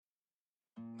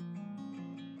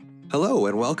Hello,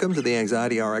 and welcome to the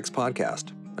Anxiety RX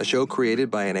podcast, a show created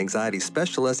by an anxiety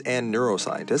specialist and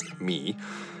neuroscientist, me,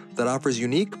 that offers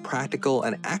unique, practical,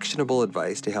 and actionable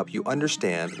advice to help you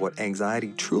understand what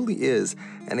anxiety truly is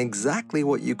and exactly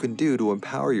what you can do to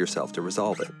empower yourself to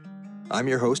resolve it. I'm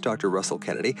your host, Dr. Russell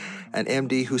Kennedy, an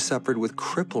MD who suffered with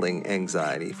crippling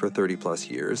anxiety for 30 plus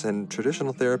years, and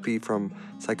traditional therapy from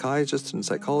psychiatrists and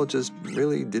psychologists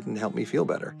really didn't help me feel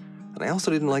better. And I also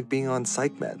didn't like being on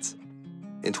psych meds.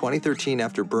 In 2013,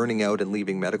 after burning out and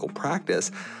leaving medical practice,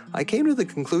 I came to the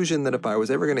conclusion that if I was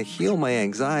ever going to heal my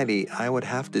anxiety, I would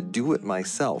have to do it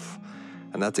myself.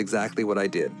 And that's exactly what I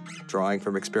did, drawing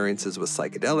from experiences with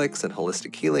psychedelics and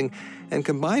holistic healing, and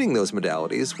combining those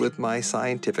modalities with my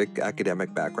scientific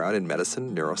academic background in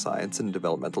medicine, neuroscience, and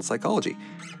developmental psychology.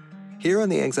 Here on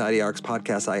the Anxiety RX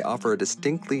podcast, I offer a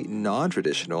distinctly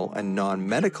non-traditional and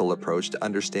non-medical approach to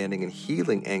understanding and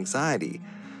healing anxiety.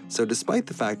 So despite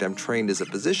the fact I'm trained as a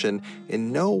physician,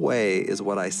 in no way is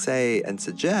what I say and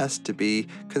suggest to be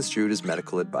construed as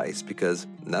medical advice, because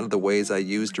none of the ways I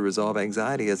use to resolve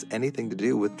anxiety has anything to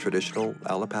do with traditional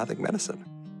allopathic medicine.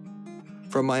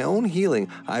 From my own healing,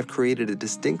 I've created a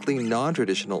distinctly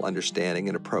non-traditional understanding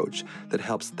and approach that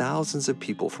helps thousands of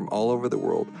people from all over the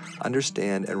world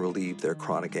understand and relieve their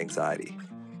chronic anxiety.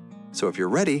 So if you're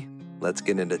ready, let's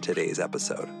get into today's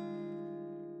episode.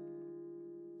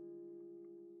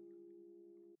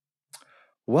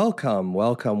 Welcome,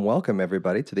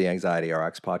 everybody, to the Anxiety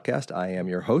RX podcast. I am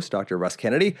your host, Dr. Russ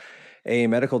Kennedy, a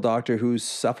medical doctor who's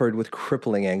suffered with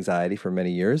crippling anxiety for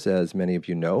many years, as many of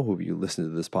you know who you listen to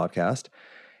this podcast.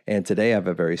 And today I have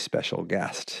a very special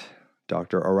guest,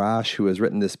 Dr. Arash, who has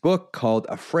written this book called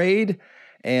Afraid,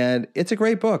 and it's a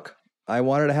great book. I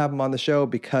wanted to have him on the show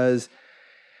because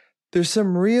there's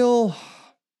some real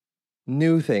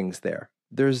new things there.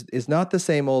 It's not the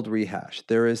same old rehash.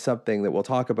 There is something that we'll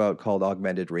talk about called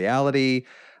augmented reality,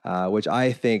 which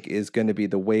I think is going to be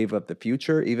the wave of the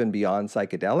future, even beyond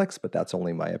psychedelics, but that's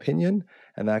only my opinion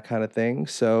and that kind of thing.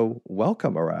 So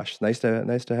welcome, Arash. Nice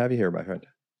to have you here, my friend.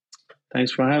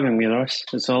 Thanks for having me, Lars.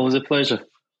 It's always a pleasure.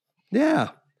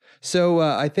 Yeah. So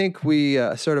I think we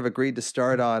sort of agreed to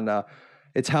start on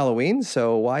it's Halloween.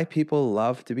 So why do people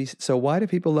love to be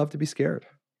scared?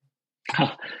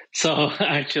 So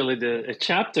actually, the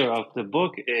chapter of the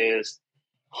book is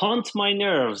 "Haunt My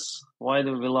Nerves." Why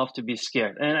do we love to be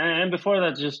scared? And before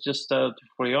that, just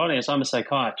for your audience, I'm a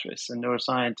psychiatrist and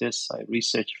neuroscientist. I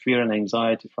research fear and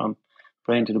anxiety from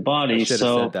brain to the body. I should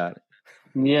have said that.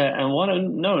 Yeah,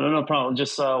 and no problem.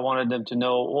 Just wanted them to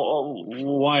know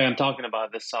why I'm talking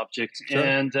about this subject. Sure.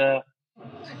 And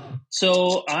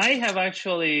so I have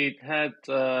actually had.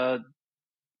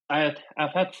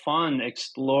 I've had fun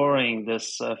exploring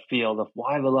this field of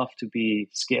why we love to be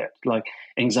scared. Like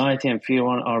anxiety and fear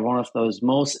are one of those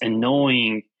most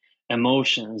annoying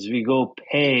emotions. We go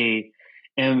pay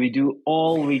and we do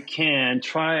all we can,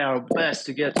 try our best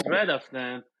to get rid of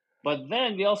them. But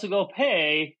then we also go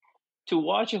pay to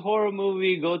watch a horror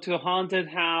movie, go to a haunted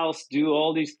house, do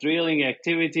all these thrilling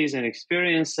activities and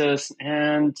experiences.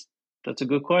 And that's a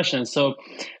good question. So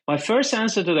my first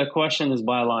answer to that question is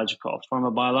biological. From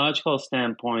a biological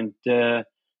standpoint,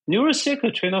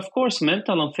 neurocircuitry and, of course,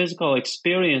 mental and physical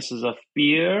experiences of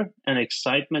fear and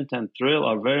excitement and thrill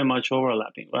are very much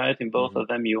overlapping, right? In both of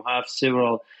them, you have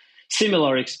several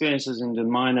similar experiences in the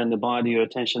mind and the body. Your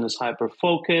attention is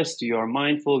hyper-focused. You're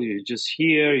mindful. You're just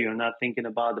here. You're not thinking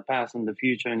about the past and the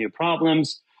future and your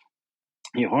problems.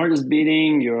 Your heart is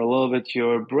beating.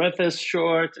 Your breath is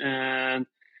short, and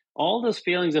all those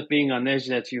feelings of being on edge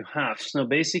that you have. So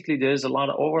basically, there's a lot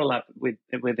of overlap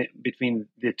between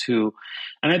the two.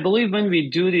 And I believe when we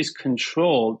do these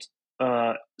controlled,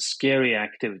 scary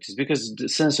activities, because the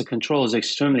sense of control is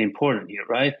extremely important here,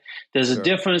 right? There's a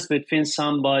difference between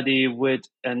somebody with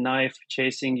a knife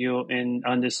chasing you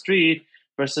on the street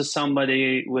versus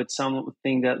somebody with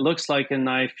something that looks like a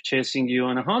knife chasing you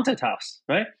in a haunted house,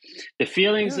 right? The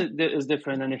feelings is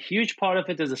different, and a huge part of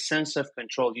it is a sense of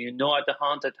control. You know, at the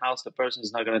haunted house, the person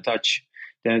is not going to touch you.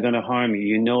 They're going to harm you.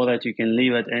 You know that you can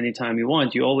leave at any time you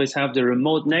want. You always have the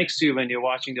remote next to you when you're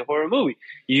watching the horror movie.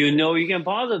 You know you can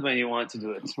pause it when you want to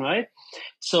do it, right?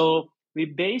 So we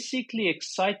basically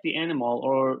excite the animal,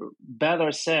 or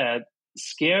better said,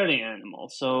 scare the animal.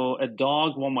 So a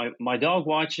dog, my dog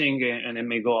watching, and it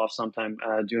may go off sometime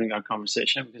during our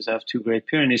conversation because I have two Great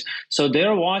Pyrenees. So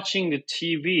they're watching the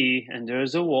TV and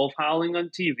there's a wolf howling on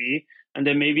TV and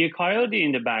there may be a coyote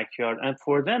in the backyard. And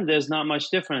for them, there's not much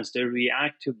difference. They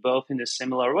react to both in a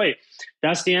similar way.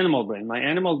 That's the animal brain. My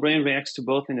animal brain reacts to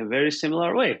both in a very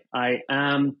similar way. I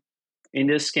am in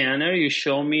the scanner. You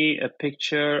show me a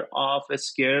picture of a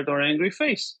scared or angry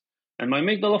face. and my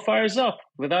amygdala fires up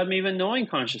without me even knowing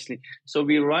consciously. So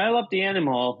we rile up the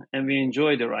animal and we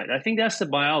enjoy the ride. I think that's the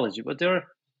biology, but there are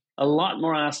a lot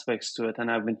more aspects to it,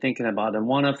 and I've been thinking about them.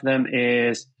 One of them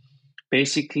is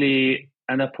basically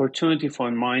an opportunity for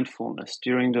mindfulness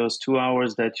during those 2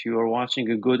 hours that you are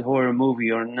watching a good horror movie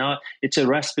or not. It's a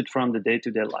respite from the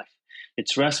day-to-day life.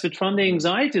 It's respite from the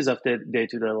anxieties of the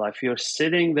day-to-day life. You're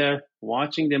sitting there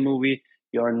watching the movie.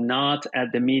 You're not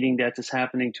at the meeting that is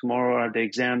happening tomorrow or the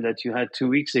exam that you had 2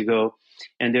 weeks ago,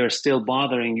 and they're still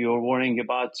bothering you or worrying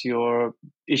about your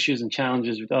issues and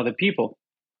challenges with other people.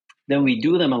 Then we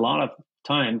do them a lot of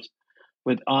times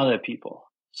with other people.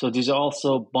 So these are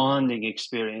also bonding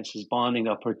experiences, bonding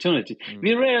opportunities.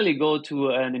 We rarely go to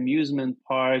an amusement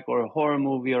park or a horror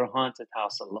movie or a haunted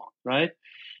house alone, right?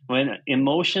 When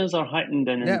emotions are heightened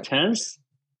and intense,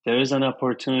 there is an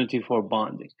opportunity for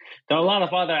bonding. There are a lot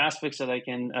of other aspects that I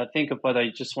can think of, but I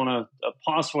just want to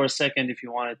pause for a second if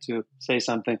you wanted to say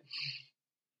something.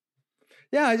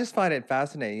 Yeah, I just find it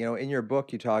fascinating. You know, in your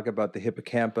book, you talk about the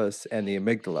hippocampus and the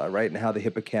amygdala, right? And how the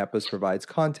hippocampus provides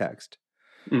context.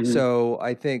 Mm-hmm. So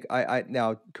I think I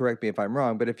now, correct me if I'm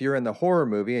wrong, but if you're in the horror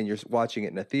movie and you're watching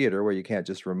it in a theater where you can't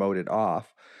just remote it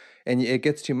off and it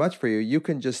gets too much for you, you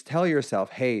can just tell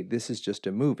yourself, hey, this is just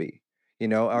a movie. You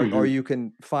know, or you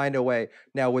can find a way.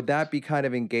 Now, would that be kind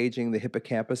of engaging the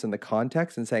hippocampus in the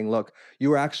context and saying, look,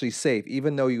 you are actually safe,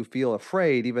 even though you feel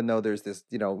afraid, even though there's this,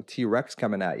 you know, T-Rex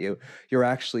coming at you, you're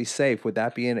actually safe. Would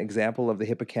that be an example of the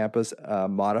hippocampus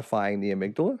modifying the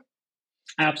amygdala?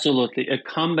 Absolutely. A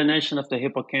combination of the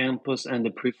hippocampus and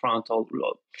the prefrontal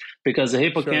lobe. Because the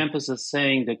hippocampus is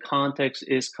saying the context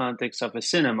is context of a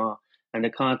cinema, and the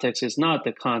context is not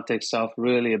the context of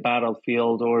really a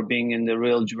battlefield or being in the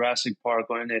real Jurassic Park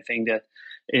or anything that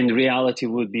in reality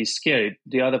would be scary.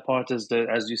 The other part is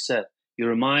as you said, you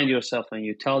remind yourself and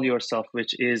you tell yourself,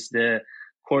 which is the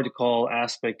cortical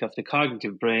aspect of the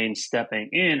cognitive brain stepping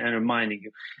in and reminding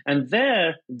you. And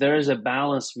there is a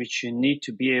balance which you need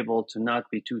to be able to not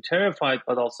be too terrified,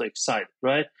 but also excited,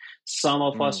 right? Some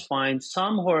of us find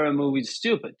some horror movies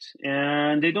stupid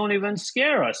and they don't even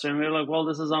scare us. And we're like, well,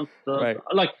 this is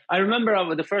like, I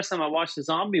remember the first time I watched a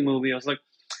zombie movie, I was like,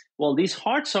 well, these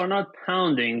hearts are not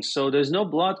pounding, so there's no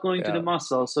blood going to the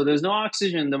muscles, so there's no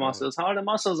oxygen in the muscles. How are the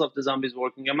muscles of the zombies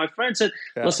working? And my friend said,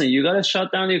 listen, you got to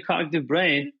shut down your cognitive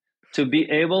brain to be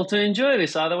able to enjoy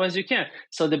this, otherwise you can't.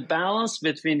 So the balance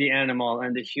between the animal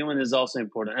and the human is also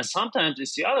important. And sometimes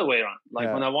it's the other way around.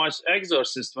 Like when I watched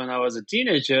Exorcist when I was a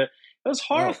teenager, it was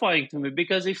horrifying to me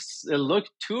because it looked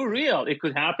too real. It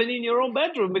could happen in your own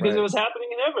bedroom because it was happening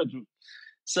in every bedroom.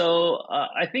 So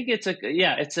I think it's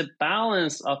a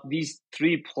balance of these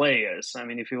three players. I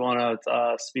mean, if you want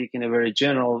to speak in a very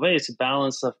general way, it's a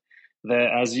balance of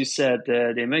as you said,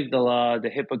 the amygdala, the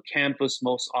hippocampus,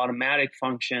 most automatic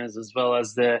functions, as well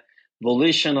as the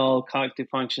volitional cognitive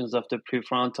functions of the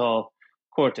prefrontal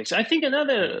cortex. I think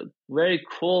another very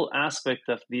cool aspect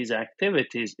of these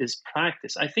activities is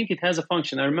practice. I think it has a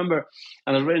function. I remember,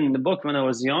 and I've written in the book when I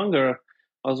was younger,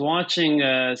 I was watching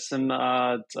some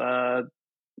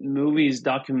movies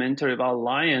documentary about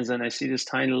lions, and I see these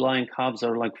tiny lion cubs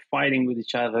are like fighting with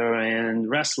each other and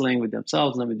wrestling with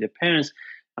themselves and with their parents.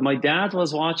 And my dad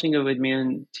was watching it with me,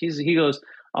 and he goes,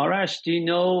 Arash, do you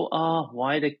know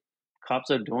why the cubs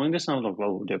are doing this? And I was like,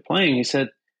 well, they're playing. He said,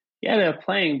 yeah, they're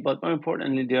playing, but more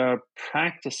importantly, they are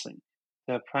practicing.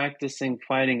 They're practicing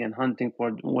fighting and hunting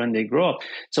for when they grow up.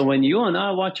 So when you and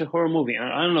I watch a horror movie, and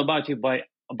I don't know about you,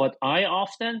 but I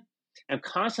often am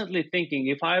constantly thinking,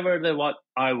 if I were there, what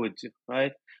I would do,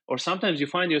 right? Or sometimes you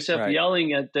find yourself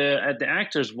yelling at the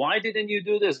actors, why didn't you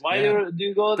do this? Why do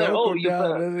you go there? Don't go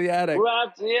down in the attic.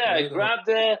 Grab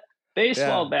the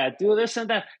baseball bat, do this and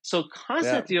that. So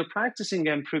constantly you're practicing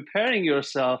and preparing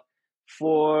yourself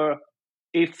for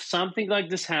if something like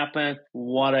this happened,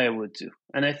 what I would do.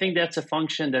 And I think that's a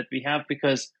function that we have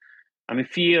because, I mean,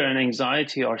 fear and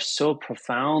anxiety are so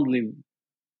profoundly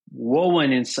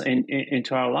woven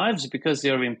into our lives because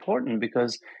they're important,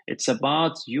 because it's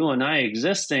about you and I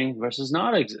existing versus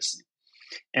not existing.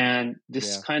 And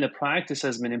this kind of practice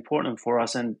has been important for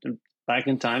us. And back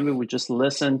in time, we would just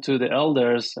listen to the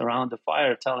elders around the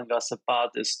fire telling us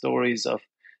about the stories of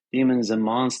demons and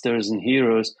monsters and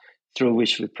heroes through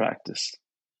which we practice.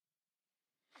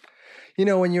 You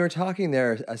know, when you were talking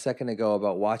there a second ago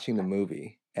about watching the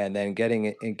movie and then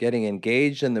getting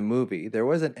engaged in the movie, there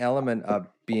was an element of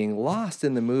being lost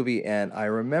in the movie. And I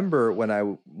remember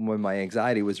when my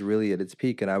anxiety was really at its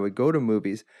peak, and I would go to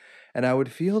movies, and I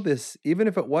would feel this, even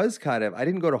if it was kind of, I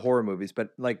didn't go to horror movies, but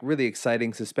like really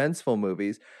exciting, suspenseful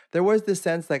movies. There was this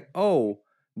sense like, oh,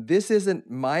 this isn't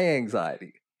my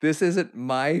anxiety. This isn't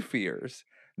my fears.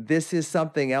 this is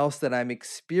something else that I'm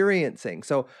experiencing.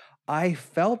 So I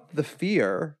felt the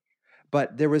fear,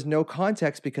 but there was no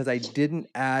context because I didn't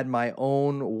add my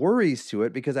own worries to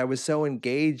it because I was so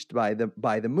engaged by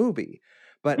the movie.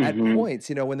 But at Mm-hmm. points,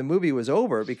 when the movie was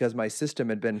over, because my system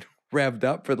had been revved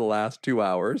up for the last 2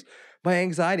 hours, my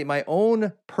anxiety, my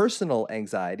own personal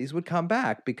anxieties would come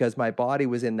back because my body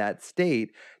was in that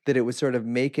state that it would sort of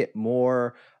make it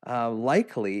more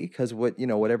likely, because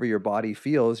whatever your body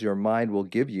feels, your mind will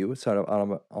give you, sort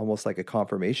of almost like a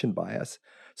confirmation bias.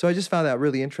 So I just found that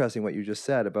really interesting what you just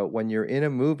said about when you're in a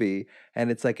movie and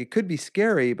it's like it could be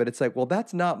scary, but it's like, well,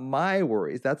 that's not my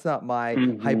worries. That's not my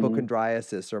Mm-hmm.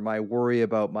 hypochondriasis or my worry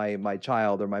about my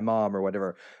child or my mom or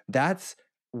whatever. That's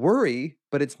worry,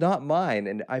 but it's not mine.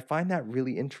 And I find that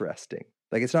really interesting.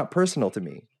 Like, it's not personal to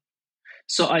me.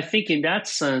 So I think in that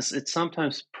sense, it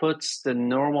sometimes puts the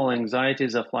normal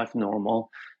anxieties of life,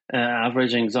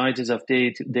 average anxieties of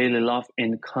daily life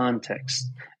in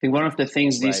context. I think one of the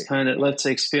things these Right. kind of, let's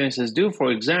say, experiences do, for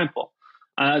example,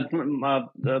 my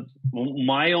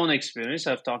own experience,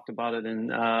 I've talked about it in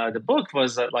the book,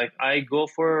 was that like I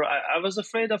was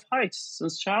afraid of heights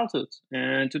since childhood,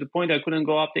 and to the point I couldn't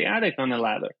go up the attic on a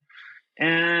ladder.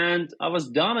 And I was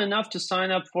dumb enough to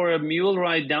sign up for a mule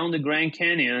ride down the Grand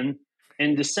Canyon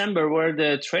in December where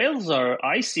the trails are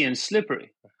icy and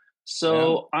slippery. Yeah.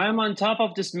 So I'm on top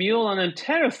of this mule and I'm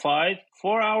terrified.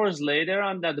 4 hours later,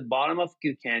 I'm at the bottom of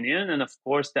the canyon. And of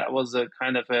course, that was a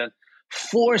kind of a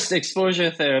forced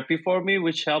exposure therapy for me,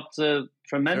 which helped Sure.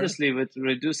 tremendously with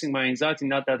reducing my anxiety.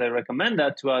 Not that I recommend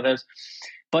that to others.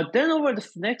 But then over the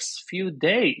next few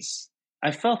days,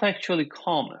 I felt actually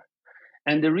calmer.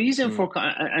 And the reason Mm. for,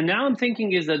 and now I'm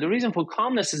thinking is that the reason for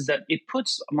calmness is that it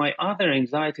puts my other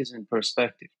anxieties in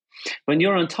perspective. When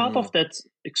you're on top of Mm. that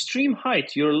extreme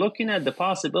height, you're looking at the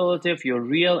possibility of your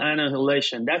real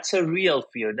annihilation. That's a real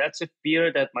fear. That's a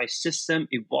fear that my system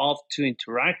evolved to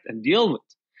interact and deal with.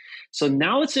 So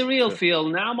now it's a real Sure. feel.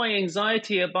 Now my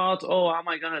anxiety about, oh, am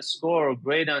I going to score or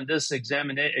grade on this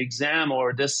exam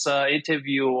or this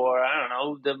interview or I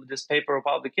don't know, this paper or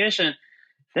publication,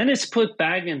 then it's put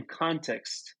back in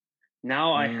context.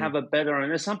 Now I Mm. have a better,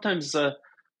 and sometimes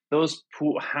those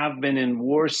who have been in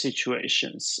war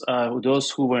situations,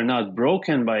 those who were not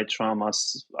broken by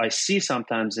traumas, I see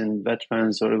sometimes in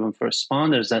veterans or even first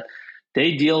responders that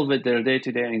they deal with their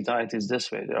day-to-day anxieties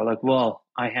this way. They're like, well,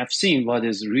 I have seen what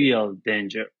is real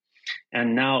danger.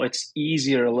 And now it's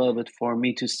easier a little bit for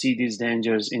me to see these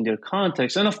dangers in their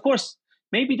context. And of course,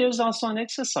 maybe there's also an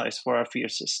exercise for our fear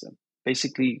system,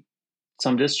 basically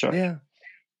some discharge. Yeah.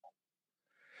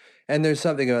 And there's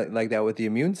something like that with the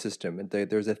immune system. And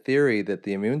there's a theory that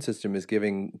the immune system is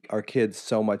giving our kids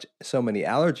so many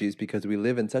allergies because we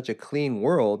live in such a clean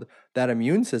world that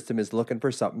immune system is looking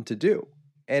for something to do.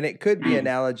 And it could be Mm.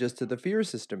 analogous to the fear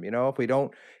system. If we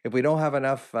don't have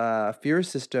enough fear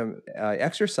system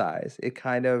exercise, it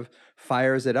kind of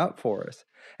fires it up for us.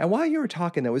 And while you were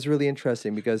talking, that was really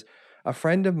interesting because a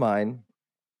friend of mine,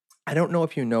 I don't know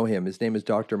if you know him. His name is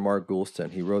Dr. Mark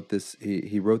Goulston. He wrote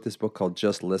this book called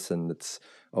Just Listen. It's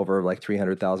over like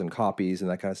 300,000 copies and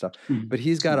that kind of stuff. Mm. But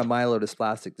he's got a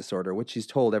myelodysplastic disorder, which he's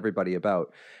told everybody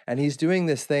about. And he's doing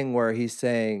this thing where he's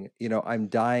saying, I'm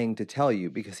dying to tell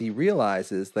you, because he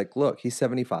realizes, like, look, he's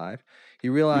 75. He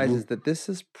realizes Mhm. that this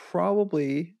is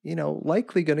probably,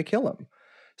 likely going to kill him.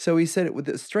 So he said,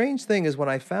 the strange thing is when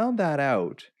I found that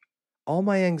out, all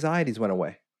my anxieties went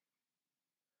away.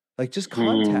 Like, just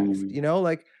context, Mm.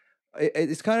 like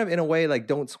it's kind of in a way like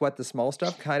don't sweat the small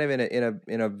stuff, kind of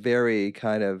in a very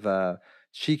kind of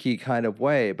cheeky kind of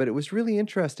way. But it was really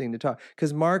interesting to talk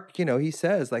because Mark, he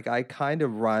says like I kind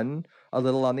of run a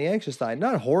little on the anxious side,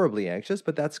 not horribly anxious,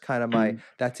 but Mm.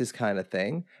 that's his kind of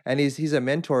thing. And he's a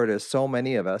mentor to so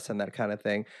many of us and that kind of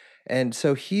thing. And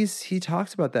so he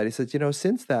talks about that. He says,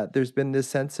 since that there's been this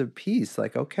sense of peace,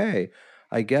 like, okay,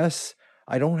 I guess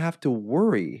I don't have to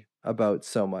worry about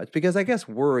so much because I guess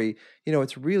worry,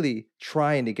 it's really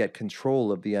trying to get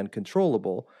control of the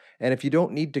uncontrollable. And if you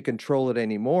don't need to control it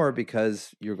anymore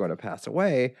because you're going to pass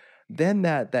away, then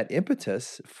that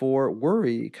impetus for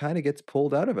worry kind of gets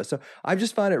pulled out of us. So I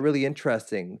just find it really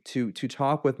interesting to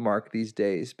talk with Mark these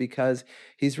days because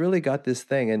he's really got this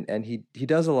thing and he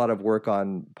does a lot of work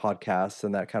on podcasts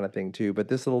and that kind of thing too. But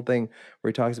this little thing where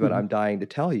he talks about Mhm. I'm dying to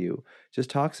tell you just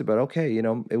talks about, okay,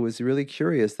 it was really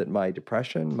curious that my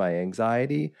depression, my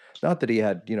anxiety, not that he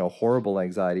had, horrible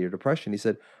anxiety or depression. He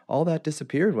said all that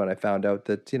disappeared when I found out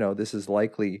that, this is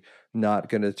likely not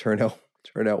going to turn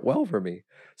out well for me.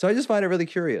 So I just find it really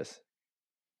curious.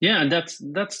 Yeah, and that's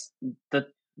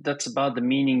about the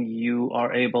meaning you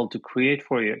are able to create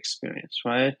for your experience,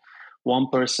 right? One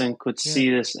person could Yeah. see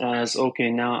this as,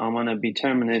 okay, now I'm going to be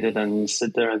terminated and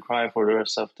sit there and cry for the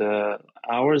rest of the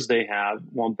hours they have.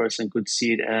 One person could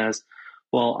see it as,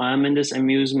 well, I'm in this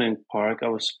amusement park. I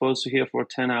was supposed to here for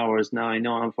 10 hours. Now I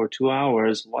know I'm for 2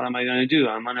 hours. What am I going to do?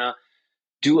 I'm going to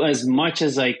do as much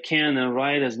as I can and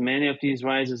ride as many of these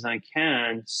rides as I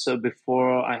can. So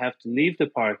before I have to leave the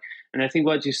park. And I think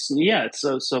what you, yeah,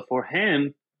 so for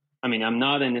him, I mean, I'm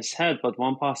not in his head, but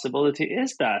one possibility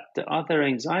is that the other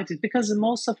anxieties, because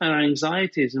most of our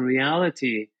anxieties in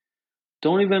reality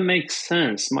don't even make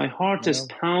sense. My heart is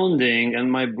Yeah. pounding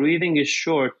and my breathing is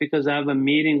short because I have a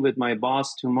meeting with my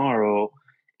boss tomorrow.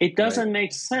 It Right. doesn't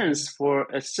make sense for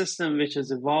a system which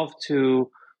has evolved to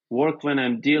work when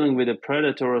I'm dealing with a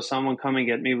predator or someone coming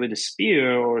at me with a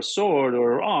spear or a sword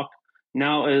or a rock.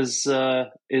 Now is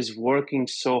working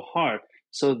so hard.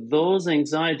 So those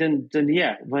anxiety, then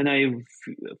yeah, when I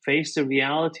face the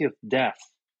reality of death,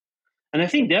 and I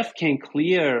think death can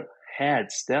clear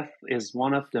heads. Death is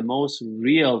one of the most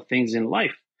real things in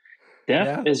life.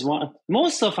 Death Yeah. is one,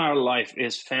 most of our life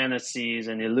is fantasies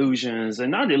and illusions,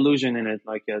 and not illusion in it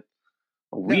like a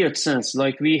No. weird sense.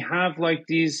 Like we have like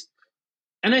these,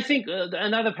 and I think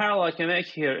another parallel I can make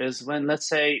here is when, let's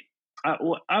say,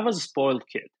 I was a spoiled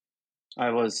kid.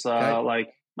 I was Okay. like,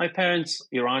 my parents,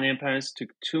 Iranian parents, took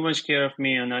too much care of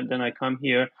me, and then I come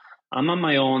here. I'm on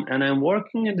my own, and I'm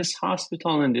working in this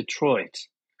hospital in Detroit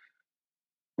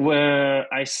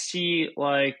where I see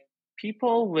like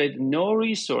people with no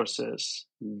resources,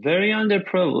 very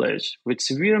underprivileged, with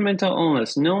severe mental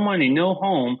illness, no money, no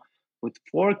home, with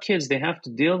 4 kids, they have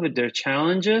to deal with their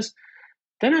challenges.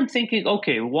 Then I'm thinking,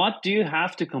 okay, what do you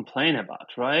have to complain about,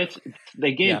 right?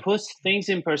 Again, Yeah. puts things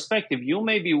in perspective. You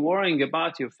may be worrying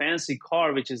about your fancy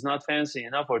car, which is not fancy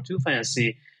enough or too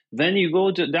fancy. Then you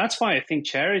go to, that's why I think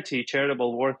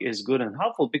charitable work is good and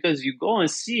helpful, because you go and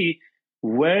see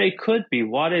where it could be,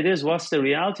 what it is, what's the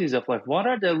realities of life, what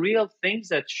are the real things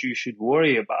that you should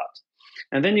worry about.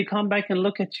 And then you come back and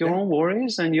look at your Yeah. own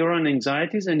worries and your own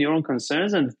anxieties and your own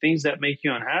concerns and the things that make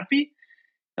you unhappy.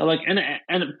 Like,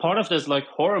 and part of this, like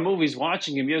horror movies,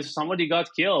 watching him, if somebody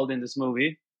got killed in this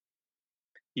movie,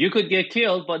 you could get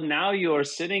killed, but now you are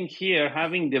sitting here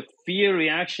having the fear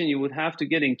reaction you would have to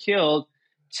getting killed,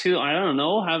 to, I don't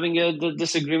know, having a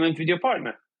disagreement with your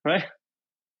partner, right?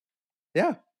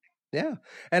 Yeah. Yeah.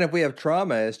 And if we have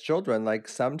trauma as children, like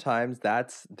sometimes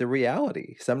that's the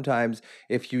reality. Sometimes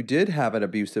if you did have an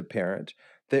abusive parent,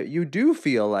 that you do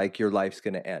feel like your life's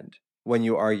going to end when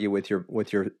you argue with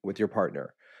your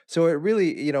partner. So it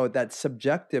really, that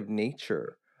subjective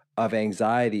nature of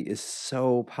anxiety is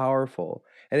so powerful.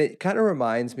 And it kind of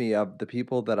reminds me of the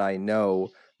people that I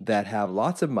know that have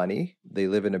lots of money. They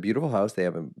live in a beautiful house, they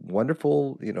have a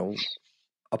wonderful,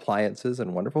 appliances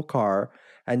and wonderful car,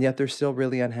 and yet they're still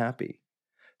really unhappy.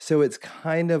 So it's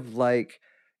kind of like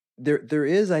there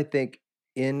is, I think,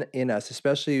 in us,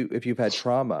 especially if you've had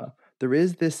trauma, there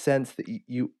is this sense that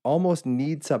you almost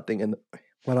need something in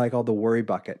what I call the worry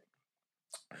bucket.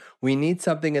 We need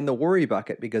something in the worry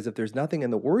bucket because if there's nothing in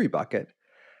the worry bucket,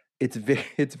 it's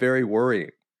very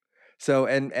worrying. So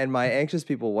and my anxious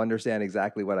people will understand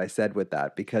exactly what I said with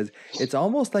that, because it's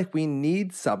almost like we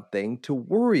need something to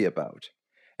worry about.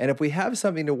 And if we have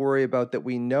something to worry about that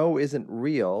we know isn't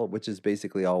real, which is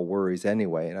basically all worries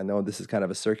anyway, and I know this is kind of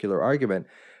a circular argument,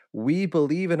 we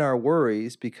believe in our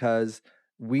worries because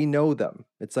we know them.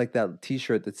 It's like that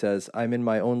t-shirt that says, I'm in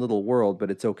my own little world, but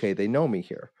it's okay. They know me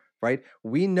here, right?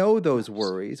 We know those Yes.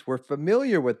 worries. We're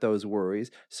familiar with those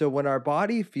worries. So when our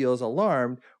body feels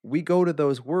alarmed, we go to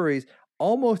those worries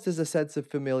almost as a sense of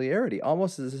familiarity,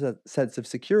 almost as a sense of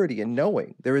security and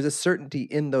knowing. There is a certainty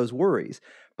in those worries.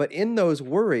 But in those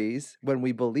worries, when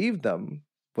we believe them,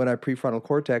 when our prefrontal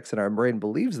cortex and our brain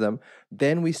believes them,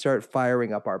 then we start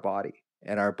firing up our body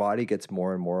and our body gets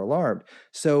more and more alarmed.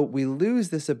 So we lose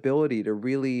this ability to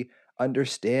really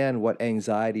understand what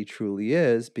anxiety truly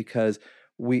is, because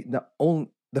the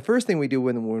first thing we do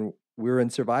when we're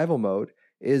in survival mode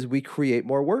is we create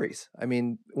more worries. I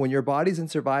mean, when your body's in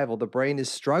survival, the brain is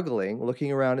struggling,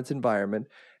 looking around its environment,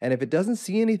 and if it doesn't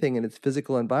see anything in its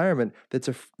physical environment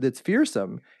that's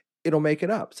fearsome, it'll make it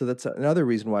up. So that's another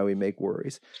reason why we make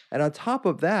worries. And on top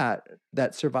of that,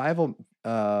 that survival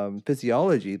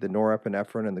physiology, the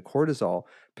norepinephrine and the cortisol,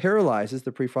 paralyzes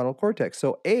the prefrontal cortex.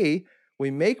 So A,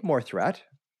 we make more threat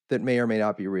that may or may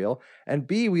not be real, and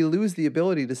B, we lose the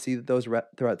ability to see that those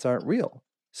threats aren't real.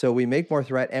 So we make more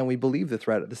threat and we believe the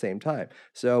threat at the same time.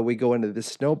 So we go into this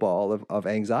snowball of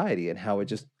anxiety and how it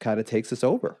just kind of takes us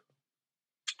over.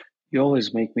 You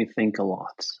always make me think a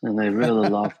lot, and I really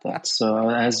love that. So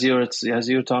as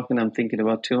you're talking, I'm thinking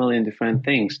about 2 million different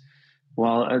things.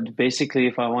 Well, basically,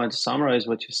 if I wanted to summarize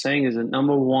what you're saying, is that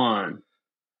number one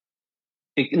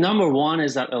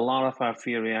is that a lot of our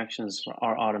fear reactions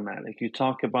are automatic. You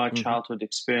talk about Hmm. childhood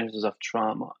experiences of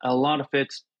trauma. A lot of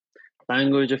it,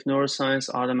 language of neuroscience,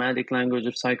 automatic language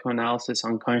of psychoanalysis,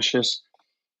 unconscious.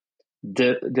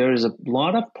 There is a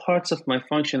lot of parts of my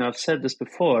function. I've said this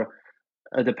before.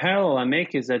 The parallel I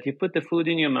make is that you put the food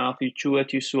in your mouth, you chew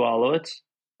it, you swallow it,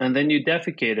 and then you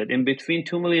defecate it. In between,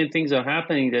 2 million things are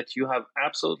happening that you have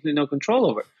absolutely no control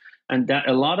over. And that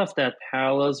a lot of that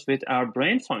parallels with our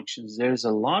brain functions. There's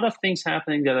a lot of things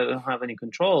happening that I don't have any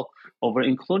control over,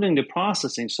 including the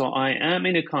processing. So I am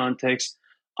in a context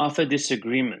of a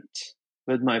disagreement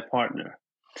with my partner.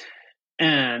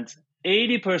 And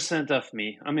 80% of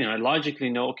me, I mean, I logically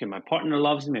know, okay, my partner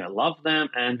loves me, I love them,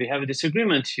 and we have a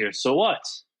disagreement here. So what?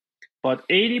 But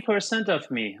 80%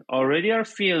 of me already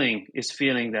is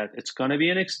feeling that it's going to be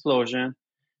an explosion.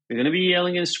 We're going to be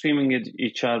yelling and screaming at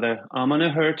each other. I'm going to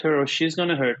hurt her or she's going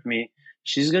to hurt me.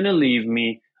 She's going to leave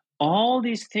me. All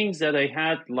these things that I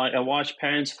had, like I watched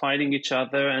parents fighting each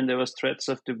other and there was threats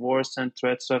of divorce and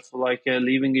threats of like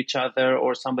leaving each other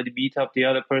or somebody beat up the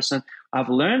other person. I've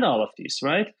learned all of these,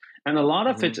 right? And a lot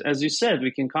of Hmm. it, as you said,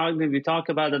 we can cognitively talk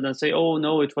about it and say, oh,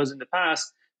 no, it was in the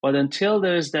past. But until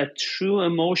there's that true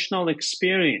emotional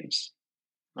experience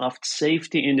of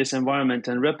safety in this environment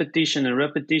and repetition and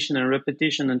repetition and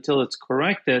repetition until it's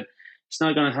corrected, it's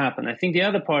not going to happen. I think the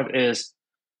other part is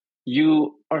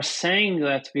you are saying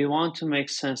that we want to make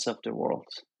sense of the world,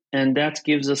 and that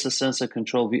gives us a sense of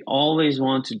control. We always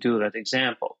want to do that.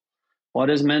 Example, what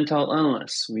is mental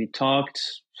illness? We talked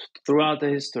throughout the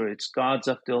history. It's gods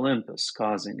of the Olympus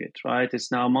causing it, right?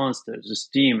 It's now monsters, it's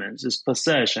demons, it's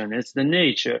possession, it's the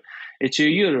nature, it's your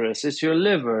uterus, it's your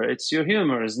liver, it's your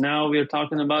humors. Now we're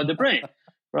talking about the brain,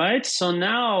 right? So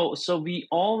we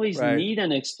always Right. need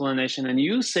an explanation. And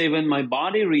you say when my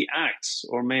body reacts,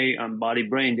 or my body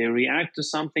brain, they react to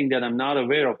something that I'm not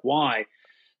aware of why,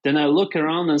 then I look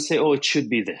around and say, oh, it should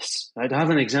be this. Right? I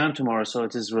have an exam tomorrow, so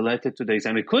it is related to the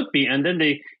exam. It could be, and then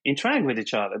they interact with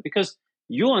each other because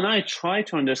you and I try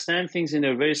to understand things in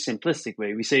a very simplistic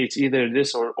way. We say it's either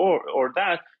this or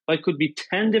that, but it could be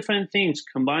 10 different things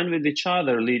combined with each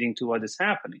other leading to what is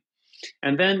happening.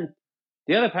 And then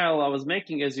the other parallel I was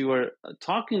making as you were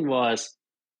talking was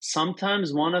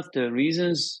sometimes one of the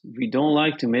reasons we don't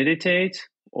like to meditate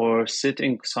or sit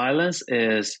in silence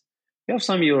is you have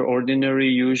some of your ordinary,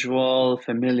 usual,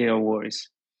 familiar worries.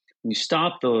 When you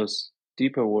stop those,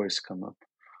 deeper worries come up.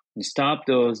 When you stop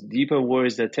those deeper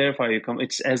worries that terrify you come.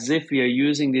 It's as if we are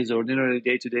using these ordinary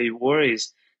day-to-day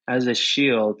worries as a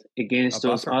shield A against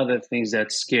those buffer. other things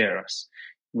that scare us.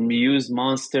 We use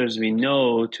monsters we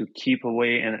know to keep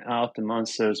away and out the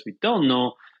monsters we don't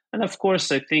know. And of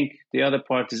course, I think the other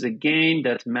part is again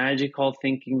that magical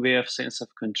thinking way of sense of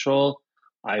control.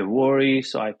 I worry,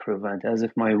 so I prevent, as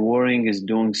if my worrying is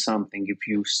doing something. If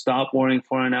you stop worrying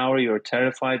for an hour, you're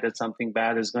terrified that something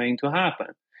bad is going to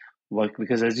happen. Like,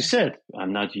 because as you said,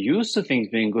 I'm not used to things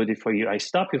being good. If I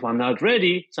stop, if I'm not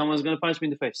ready, someone's going to punch me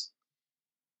in the face.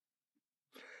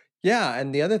 Yeah,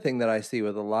 and the other thing that I see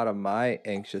with a lot of my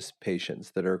anxious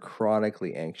patients that are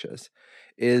chronically anxious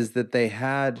is that they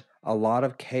had a lot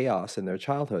of chaos in their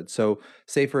childhood. So,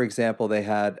 say for example, they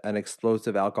had an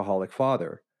explosive alcoholic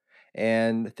father,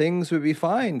 and things would be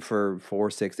fine for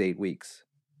 4, 6, 8 weeks.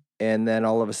 And then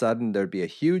all of a sudden there'd be a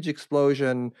huge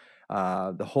explosion.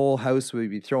 The whole house would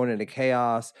be thrown into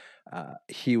chaos.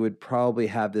 He would probably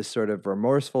have this sort of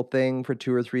remorseful thing for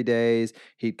 2 or 3 days.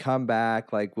 He'd come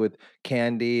back like with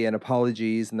candy and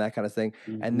apologies and that kind of thing.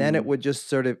 And then it Mm-hmm. would just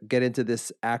sort of get into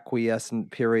this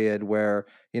acquiescent period where,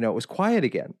 it was quiet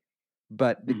again.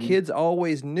 But the Mm-hmm. kids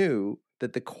always knew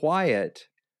that the quiet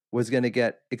was going to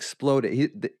get exploded.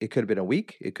 It could have been a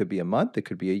week, it could be a month, it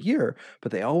could be a year,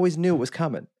 but they always knew it was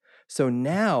coming. So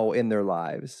now in their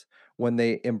lives, when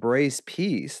they embrace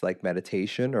peace, like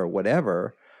meditation or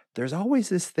whatever, there's always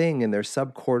this thing in their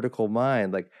subcortical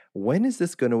mind like, when is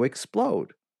this going to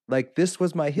explode? Like, this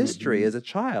was my history Mm-hmm. as a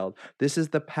child. This is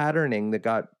the patterning that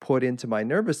got put into my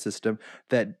nervous system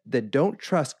that don't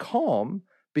trust calm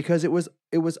because it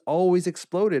was always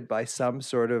exploded by some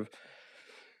sort of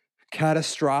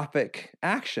catastrophic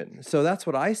action. So that's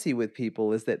what I see with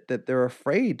people is that they're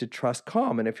afraid to trust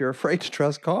calm. And if you're afraid to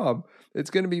trust calm, it's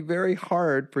going to be very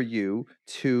hard for you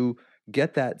to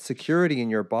get that security in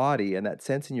your body and that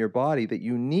sense in your body that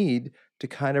you need to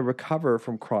kind of recover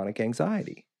from chronic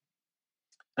anxiety.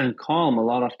 And calm a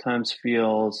lot of times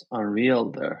feels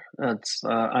unreal there. That's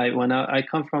I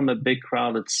come from a big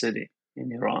crowded city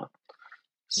in Iran,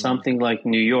 Mm. something like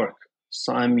New York.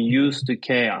 So I'm used to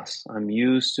chaos. I'm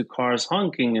used to cars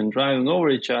honking and driving over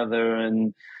each other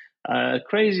and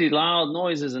crazy loud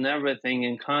noises and everything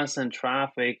and constant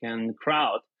traffic and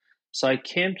crowd. So I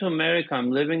came to America.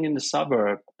 I'm living in the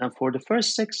suburb. And for the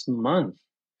first 6 months,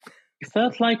 it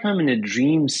felt like I'm in a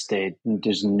dream state.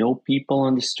 There's no people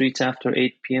on the streets after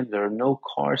 8 p.m. There are no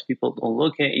cars. People don't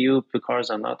look at you. The cars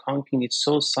are not honking. It's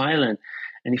so silent.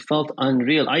 And it felt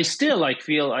unreal. I still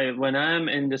feel when I'm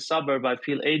in the suburb, I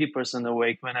feel 80%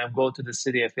 awake. When I go to the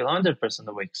city, I feel 100%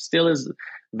 awake. Still is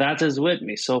that is with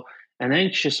me. So an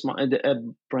anxious mind, a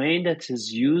brain that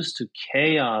is used to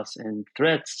chaos and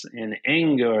threats and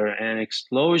anger and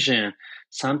explosion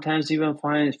sometimes even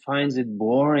finds it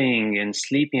boring and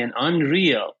sleepy and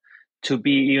unreal to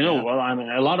be, Yeah. well, I mean,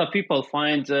 a lot of people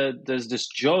find there's this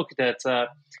joke that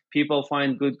people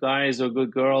find good guys or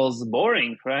good girls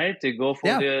boring, right? They go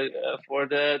for Yeah.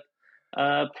 the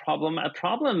problem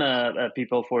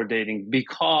people for dating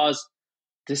because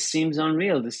this seems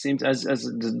unreal. This seems as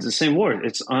the same word.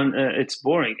 It's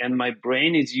boring, and my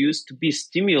brain is used to be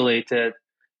stimulated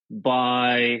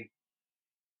by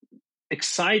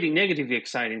negatively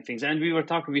exciting things. And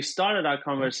we started our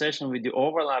conversation with the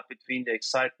overlap between the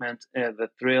excitement, the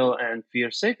thrill, and fear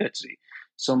circuitry.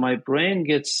 So my brain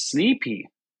gets sleepy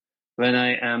when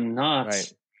I am not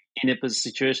Right. in a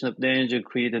situation of danger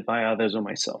created by others or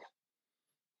myself.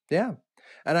 Yeah.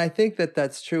 And I think that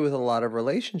that's true with a lot of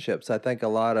relationships. I think a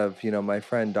lot of, my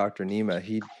friend Dr. Nima,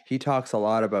 he talks a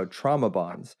lot about trauma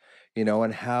bonds,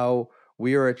 and how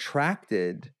we are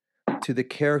attracted to the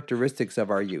characteristics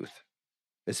of our youth,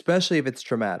 especially if it's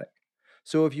traumatic.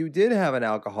 So if you did have an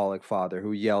alcoholic father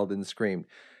who yelled and screamed,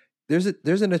 there's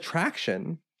an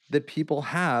attraction that people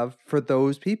have for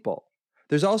those people.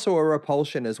 There's also a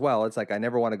repulsion as well. It's like I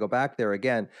never want to go back there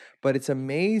again. But it's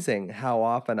amazing how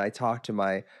often I talk to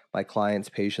my clients,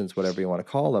 patients, whatever you want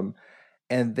to call them,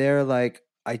 and they're like,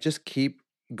 I just keep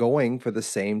going for the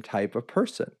same type of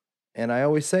person. And I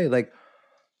always say, like,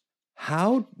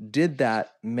 how did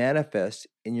that manifest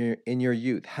in your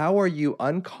youth? How are you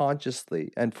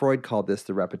unconsciously, and Freud called this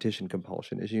the repetition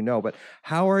compulsion, as you know, but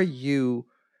how are you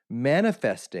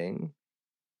manifesting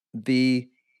the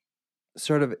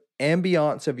sort of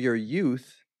ambiance of your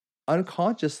youth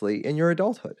unconsciously in your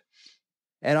adulthood?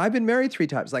 And I've been married 3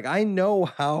 times. Like, I know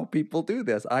how people do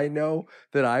this. I know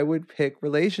that I would pick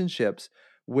relationships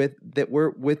that were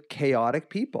with chaotic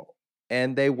people,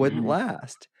 and they wouldn't Mm-hmm.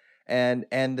 last. And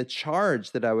the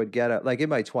charge that I would get at, like in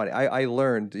my 20s, I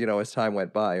learned, as time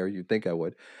went by, or you'd think I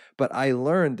would, but I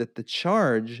learned that the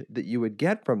charge that you would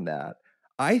get from that,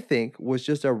 I think, was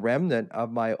just a remnant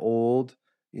of my old,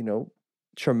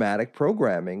 traumatic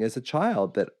programming as a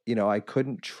child, that, I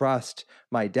couldn't trust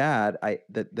my dad.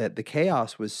 That the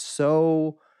chaos was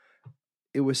so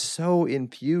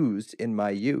infused in my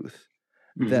youth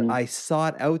that Mm-hmm. I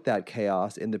sought out that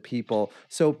chaos in the people.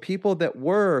 So people that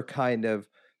were kind of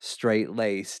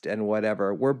straight-laced and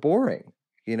whatever were boring,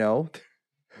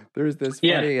 There's this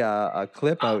Yeah. funny a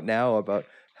clip out now about.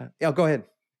 Yeah, go ahead.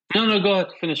 No, go ahead.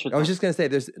 Finish your I was thought. just gonna say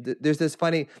there's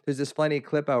this funny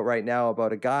clip out right now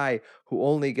about a guy who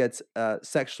only gets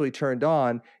sexually turned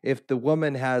on if the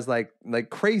woman has like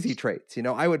crazy traits.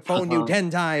 I would phone you 10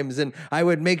 times and I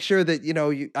would make sure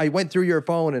that I went through your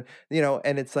phone, and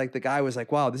and it's like the guy was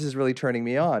like, wow, this is really turning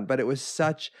me on. But it was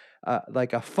such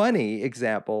like a funny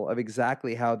example of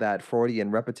exactly how that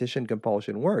Freudian repetition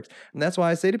compulsion works. And that's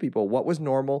why I say to people, what was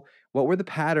normal? What were the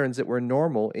patterns that were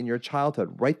normal in your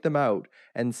childhood? Write them out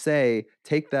and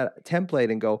take that template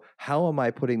and go, how am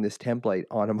I putting this template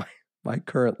onto my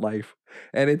current life?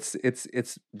 And it's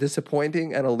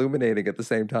disappointing and illuminating at the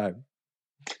same time.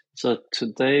 So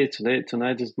tonight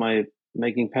is my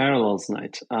making parallels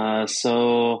night.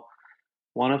 So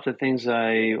one of the things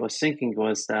I was thinking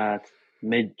was that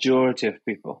majority of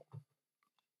people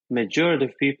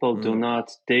do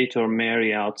not date or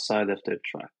marry outside of their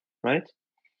tribe, right?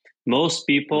 Most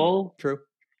people True.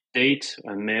 date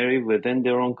and marry within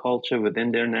their own culture,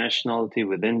 within their nationality,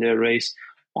 within their race.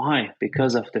 Why?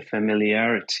 Because of the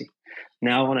familiarity.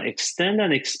 Now I want to extend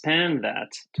and expand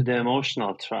that to the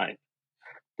emotional tribe.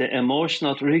 The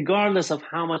emotional, regardless of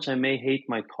how much I may hate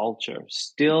my culture,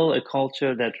 still a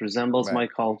culture that resembles Right. my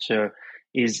culture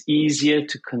is easier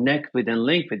to connect with and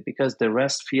link with because the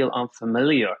rest feel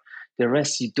unfamiliar. The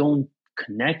rest, you don't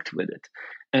connect with it.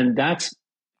 And that's,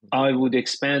 I would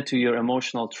expand to your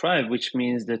emotional tribe, which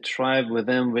means the tribe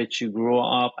within which you grow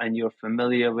up and you're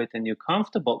familiar with and you're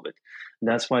comfortable with.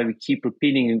 That's why we keep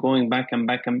repeating and going back and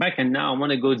back and back. And now I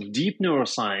want to go deep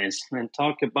neuroscience and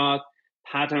talk about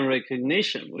pattern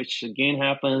recognition, which again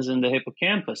happens in the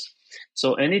hippocampus.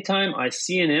 So anytime I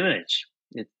see an image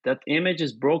That image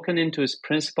is broken into its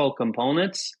principal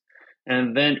components,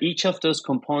 and then each of those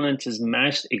components is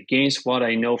matched against what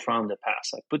I know from the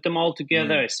past. I put them all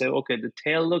together. I say, okay, the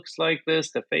tail looks like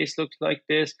this, the face looks like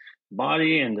this,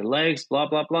 body and the legs, blah,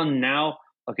 blah, blah. Now,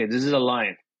 okay, this is a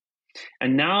lion.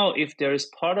 And now, if there is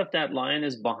part of that lion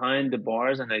is behind the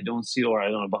bars and I don't see, or I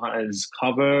don't know, behind is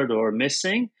covered or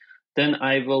missing, then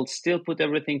I will still put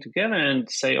everything together and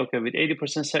say, okay, with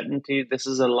 80% certainty, this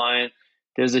is a lion.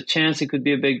 There's a chance it could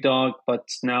be a big dog, but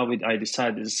now I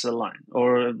decide this is a lion.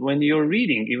 Or when you're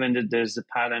reading, even that there's a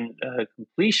pattern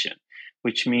completion,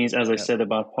 which means, as I said,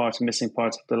 about missing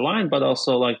parts of the line, but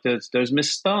also like there's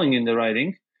misspelling in the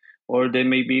writing, or there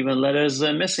may be even letters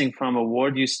missing from a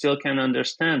word. You still can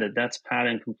understand it. That's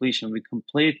pattern completion. We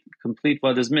complete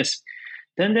what is missing.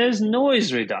 Then there's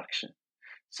noise reduction.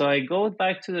 So I go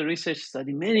back to the research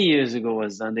study many years ago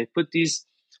was done. They put these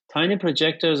tiny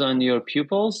projectors on your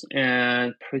pupils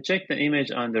and project the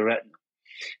image on the retina.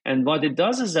 And what it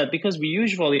does is that, because we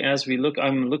usually, as we look,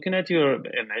 I'm looking at your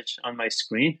image on my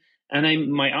screen,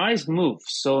 and my eyes move.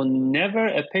 So never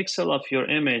a pixel of your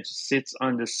image sits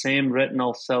on the same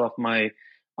retinal cell of my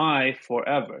eye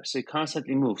forever. So it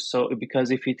constantly moves. So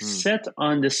because if it's set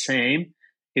on the same,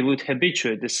 it would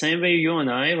habituate. The same way you and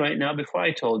I right now, before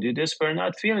I told you this, we're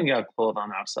not feeling our clothes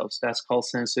on ourselves. That's called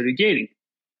sensory gating.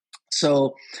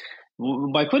 So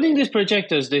by putting these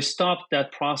projectors, they stopped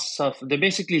that process they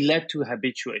basically led to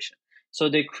habituation. So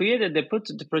they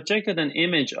projected an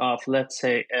image of, let's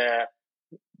say, a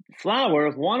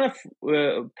flower. One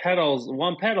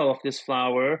petal of this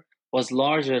flower was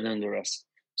larger than the rest.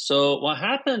 So what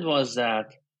happened was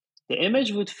that the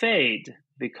image would fade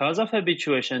because of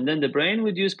habituation. Then the brain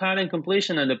would use pattern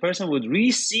completion, and the person would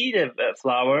re-see the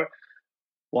flower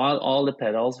while all the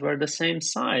petals were the same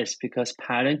size, because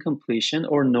pattern completion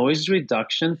or noise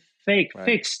reduction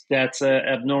fixed that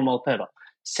abnormal petal.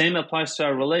 Same applies to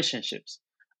our relationships.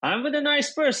 I'm with a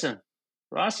nice person.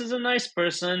 Ross is a nice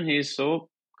person. He's so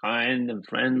kind and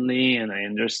friendly, and I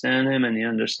understand him and he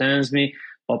understands me.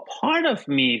 But part of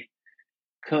me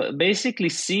basically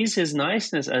sees his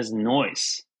niceness as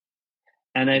noise.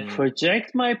 And I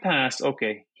project my past.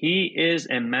 Okay, he is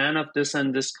a man of this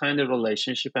and this kind of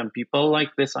relationship, and people like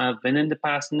this I've been in the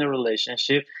past in the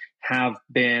relationship have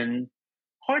been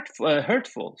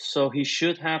hurtful. So he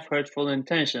should have hurtful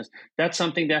intentions. That's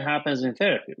something that happens in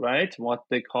therapy, right? What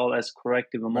they call as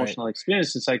corrective emotional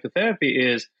experience in psychotherapy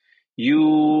is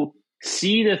you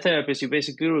see the therapist, you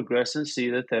basically regress and see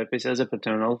the therapist as a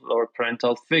paternal or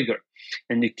parental figure.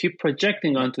 And you keep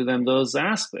projecting onto them those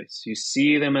aspects. You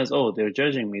see them as, oh, they're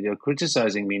judging me, they're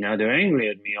criticizing me, now they're angry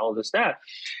at me, all this, that.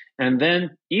 And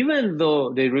then, even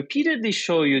though they repeatedly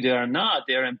show you they are not,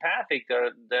 they're empathic,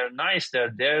 they're nice,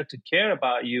 they're there to care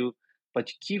about you, but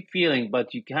you keep feeling,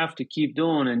 but you have to keep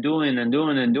doing and doing and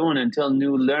doing and doing until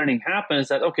new learning happens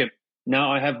that, okay,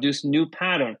 now I have this new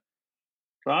pattern.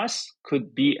 Ross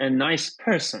could be a nice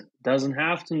person, doesn't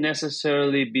have to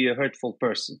necessarily be a hurtful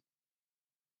person.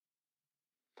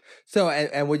 So,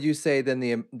 and would you say then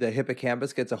the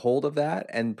hippocampus gets a hold of that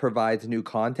and provides new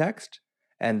context?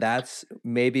 And that's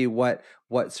maybe what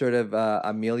sort of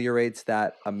ameliorates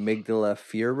that amygdala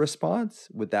fear response?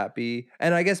 Would that be?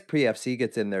 And I guess PFC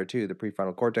gets in there too. The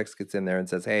prefrontal cortex gets in there and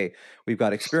says, "Hey, we've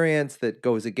got experience that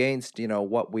goes against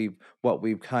what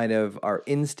we've kind of our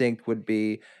instinct would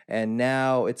be." And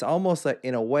now it's almost like,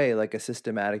 in a way, like a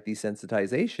systematic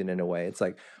desensitization. In a way, it's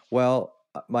like, well,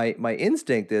 my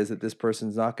instinct is that this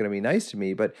person's not going to be nice to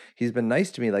me, but he's been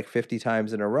nice to me like 50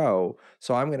 times in a row.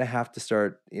 So I'm going to have to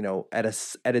start, at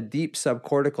a deep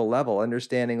subcortical level,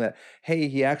 understanding that, hey,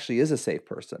 he actually is a safe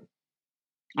person.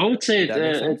 I would say that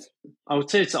make sense? I would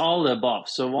say it's all the above.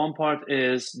 So one part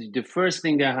is the first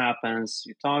thing that happens,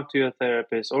 you talk to your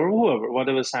therapist or whoever,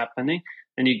 whatever's happening,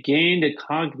 and you gain the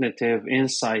cognitive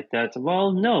insight that,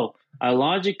 well, no, I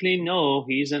logically know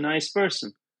he's a nice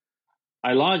person.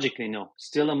 I logically know.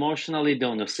 Still emotionally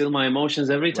don't know. Still my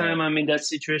emotions, every time I'm in that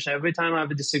situation, every time I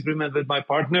have a disagreement with my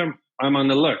partner, I'm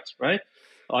on alert, right?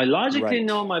 I logically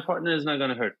know my partner is not going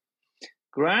to hurt.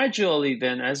 Gradually,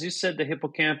 then, as you said, the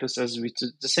hippocampus,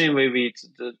 the same way we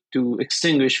to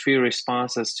extinguish fear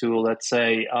responses to, let's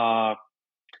say,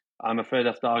 I'm afraid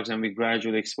of dogs, and we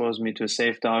gradually expose me to a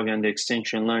safe dog, and the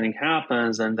extinction learning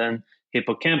happens, and then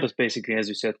hippocampus, basically, as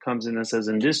you said, comes in and says,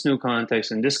 in this new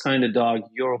context, in this kind of dog,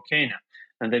 you're okay now.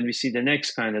 And then we see the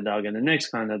next kind of dog and the next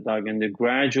kind of dog, and they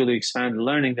gradually expand the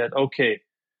learning that, okay,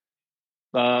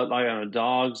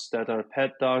 dogs that are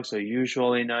pet dogs are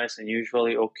usually nice and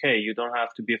usually okay. You don't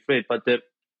have to be afraid. But the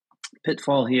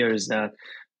pitfall here is that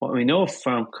what we know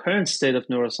from current state of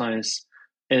neuroscience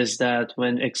is that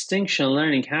when extinction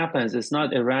learning happens, it's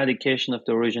not eradication of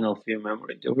the original fear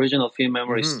memory. The original fear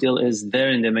memory still is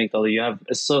there in the amygdala. You have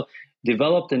so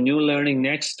developed a new learning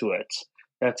next to it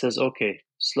that says, okay,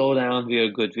 slow down, we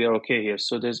are good, we are okay here.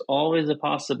 So there's always a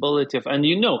possibility of, and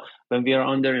when we are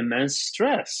under immense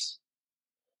stress,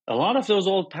 a lot of those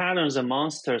old patterns and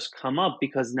monsters come up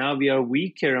because now we are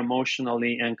weaker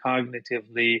emotionally and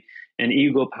cognitively and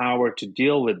ego power to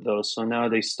deal with those. So now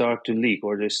they start to leak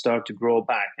or they start to grow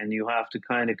back, and you have to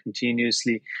kind of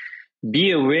continuously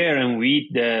be aware and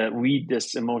weed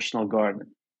this emotional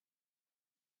garden.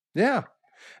 Yeah.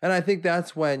 And I think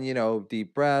that's when,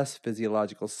 deep breaths,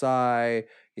 physiological sigh,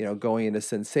 going into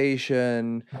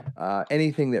sensation,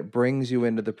 anything that brings you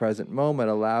into the present moment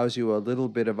allows you a little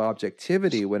bit of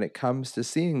objectivity when it comes to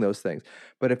seeing those things.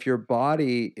 But if your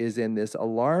body is in this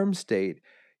alarm state,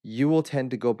 you will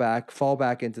tend to fall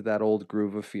back into that old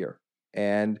groove of fear.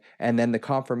 And then the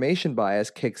confirmation bias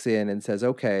kicks in and says,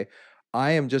 okay,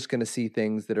 I am just going to see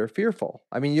things that are fearful.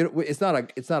 I mean, it's not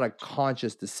a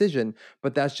conscious decision,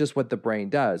 but that's just what the brain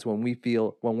does. When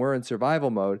we're in survival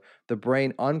mode, the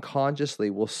brain unconsciously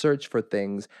will search for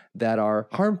things that are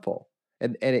harmful.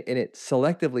 And it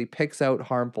selectively picks out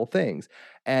harmful things.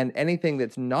 And anything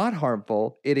that's not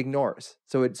harmful, it ignores.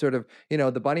 So it sort of,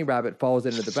 the bunny rabbit falls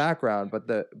into the background, but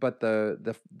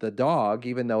the dog,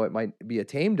 even though it might be a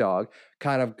tame dog,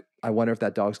 kind of, I wonder if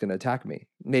that dog's going to attack me.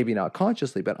 Maybe not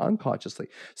consciously, but unconsciously.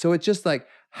 So it's just like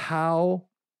how,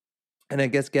 and I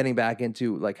guess getting back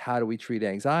into like, how do we treat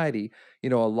anxiety? A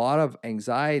lot of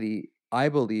anxiety, I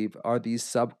believe, are these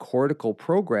subcortical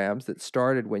programs that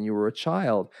started when you were a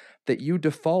child that you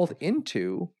default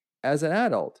into as an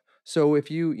adult. So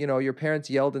if your parents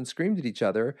yelled and screamed at each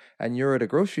other and you're at a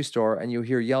grocery store and you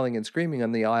hear yelling and screaming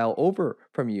on the aisle over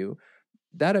from you,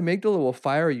 that amygdala will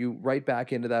fire you right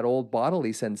back into that old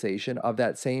bodily sensation of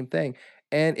that same thing.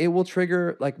 And it will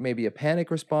trigger like maybe a panic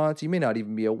response. You may not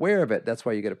even be aware of it. That's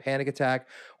why you get a panic attack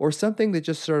or something that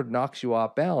just sort of knocks you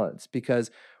off balance. Because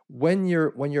when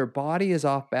your body is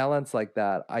off balance like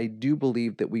that, I do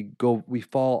believe that we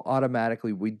fall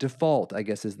automatically, we default, I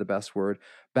guess is the best word,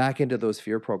 back into those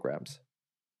fear programs.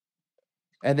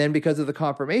 And then because of the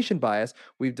confirmation bias,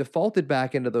 we've defaulted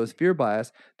back into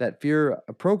that fear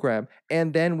program,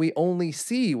 and then we only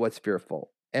see what's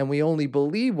fearful and we only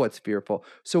believe what's fearful.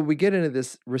 So we get into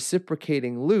this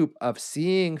reciprocating loop of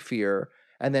seeing fear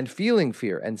and then feeling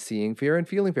fear and seeing fear and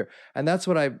feeling fear. And that's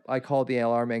what I call the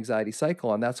alarm anxiety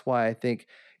cycle. And that's why I think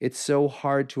it's so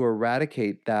hard to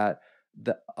eradicate the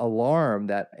alarm,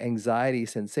 that anxiety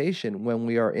sensation when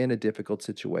we are in a difficult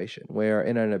situation, we are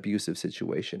in an abusive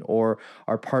situation, or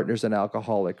our partner's an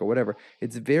alcoholic or whatever.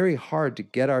 It's very hard to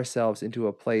get ourselves into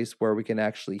a place where we can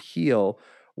actually heal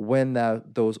when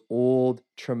those old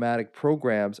traumatic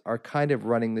programs are kind of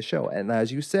running the show. And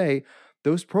as you say,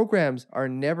 those programs are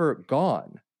never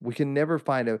gone. We can never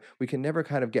kind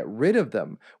of get rid of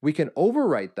them. We can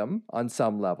overwrite them on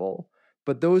some level,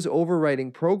 but those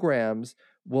overwriting programs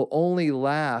will only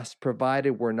last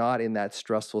provided we're not in that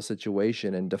stressful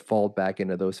situation and default back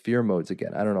into those fear modes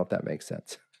again. I don't know if that makes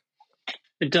sense.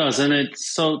 It does. And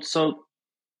it's so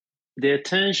the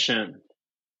attention,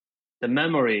 the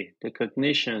memory, the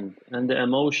cognition, and the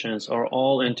emotions are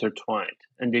all intertwined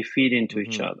and they feed into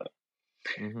each other.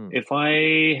 If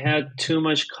I had too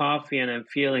much coffee and I'm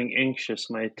feeling anxious,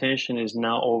 my attention is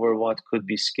now over what could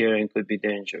be scary and could be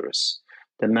dangerous.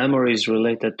 The memory is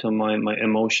related to my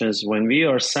emotions. When we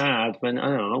are sad,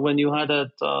 when you had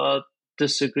a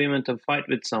disagreement or fight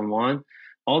with someone,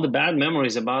 all the bad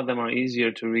memories about them are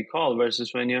easier to recall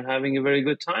versus when you're having a very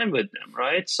good time with them,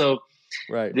 right? So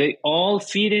right. They all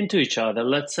feed into each other.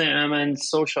 Let's say I'm in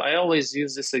social. I always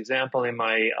use this example in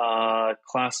my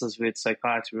classes with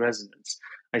psychiatry residents.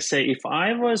 I say, if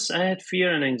I had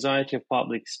fear and anxiety of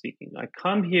public speaking, I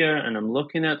come here and I'm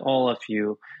looking at all of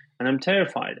you and I'm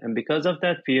terrified. And because of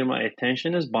that fear, my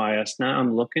attention is biased. Now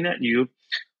I'm looking at you.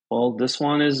 Well, this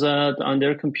one is on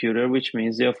their computer, which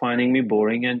means they're finding me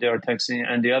boring and they're texting.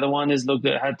 And the other one is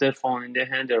had their phone in their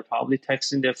hand. They're probably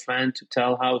texting their friend to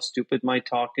tell how stupid my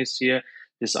talk is here.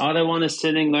 This other one is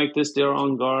sitting like this. They're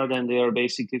on guard and they are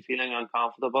basically feeling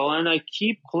uncomfortable. And I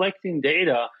keep collecting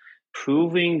data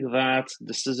proving that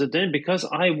this is a thing because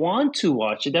I want to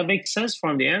watch it. That makes sense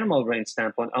from the animal brain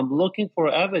standpoint. I'm looking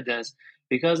for evidence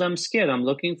because I'm scared. I'm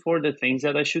looking for the things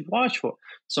that I should watch for.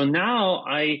 So now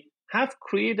I have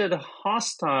created a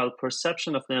hostile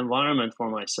perception of the environment for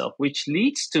myself, which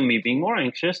leads to me being more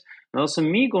anxious and also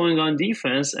me going on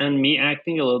defense and me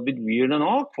acting a little bit weird and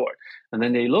awkward. And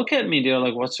then they look at me, they're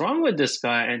like, what's wrong with this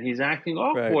guy? And he's acting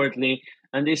awkwardly.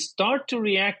 and they start to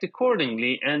react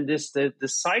accordingly. And the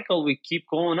cycle we keep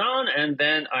going on. And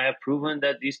then I have proven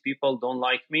that these people don't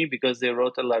like me because they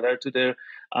wrote a letter to their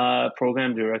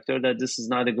program director that this is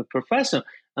not a good professor.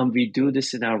 And we do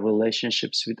this in our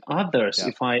relationships with others. Yeah.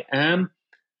 If I am,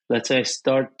 let's say, I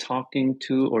start talking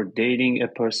to or dating a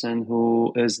person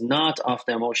who is not of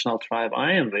the emotional tribe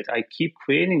I am with, I keep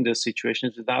creating those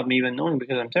situations without me even knowing,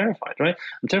 because I'm terrified, right?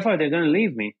 I'm terrified they're going to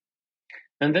leave me.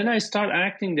 And then I start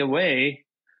acting the way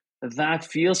that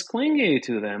feels clingy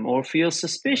to them, or feels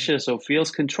suspicious, or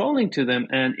feels controlling to them.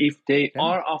 And if they Yeah.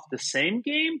 are of the same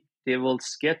game, they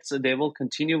will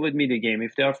continue with me the game.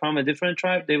 If they are from a different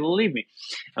tribe, they will leave me.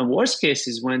 And worst case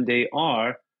is when they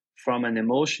are from an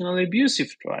emotionally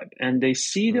abusive tribe and they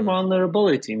see the Mm.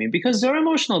 vulnerability in me, because there are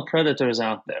emotional predators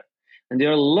out there and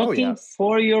they're Oh, looking yeah.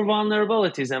 for your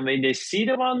vulnerabilities. And when they see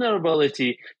the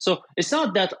vulnerability, so it's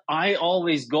not that I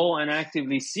always go and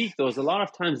actively seek those. A lot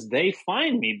of times they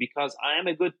find me because I am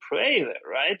a good prey there,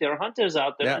 right? There are hunters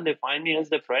out there Yeah. and they find me as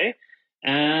the prey.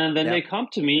 And then Yeah. they come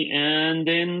to me and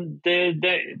then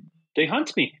they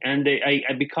hunt me. And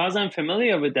because I'm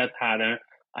familiar with that pattern,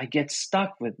 I get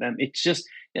stuck with them. It's just,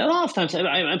 a lot of times,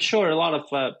 I'm sure a lot of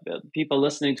people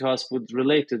listening to us would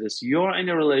relate to this. You're in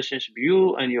a relationship,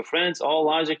 you and your friends all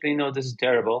logically know this is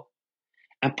terrible,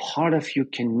 and part of you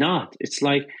cannot. It's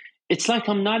like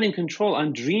I'm not in control.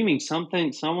 I'm dreaming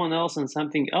something, someone else, and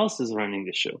something else is running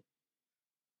the show.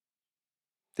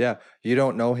 Yeah. You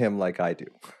don't know him like I do.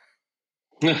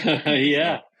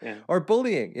 Yeah, So, yeah. or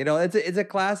bullying, it's a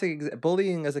classic.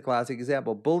 Bullying is a classic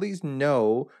example. Bullies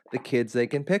know the kids they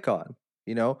can pick on.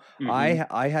 Mm-hmm.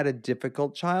 I had a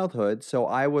difficult childhood, so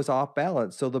I was off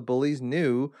balance. So the bullies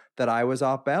knew that I was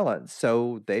off balance,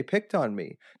 so they picked on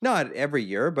me. Not every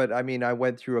year, but I mean, I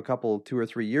went through a couple, 2 or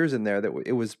 3 years in there that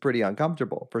it was pretty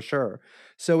uncomfortable for sure.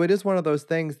 So it is one of those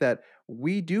things that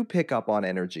we do pick up on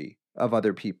energy of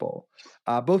other people,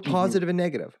 both Mm-hmm. positive and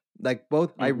negative. Like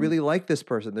both, I Mm-hmm. really like this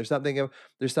person. There's something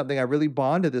I really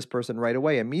bond to this person right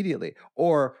away, immediately,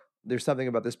 or there's something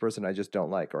about this person I just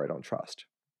don't like or I don't trust.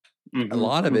 A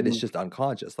lot of it is Mm-hmm. just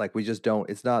unconscious. Like we just don't.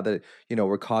 It's not that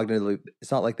we're cognitively.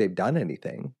 It's not like they've done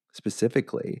anything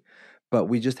specifically, but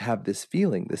we just have this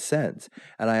feeling, this sense.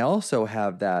 And I also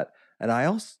have that, and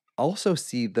I also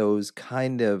see those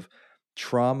kind of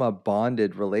trauma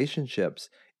bonded relationships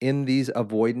in these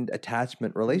avoidant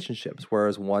attachment relationships.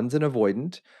 Whereas one's an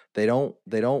avoidant, they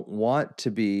don't want to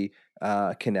be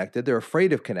connected. They're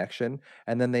afraid of connection,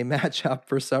 and then they match up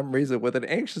for some reason with an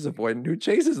anxious avoidant who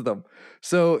chases them.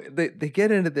 So they get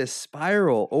into this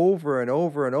spiral over and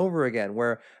over and over again,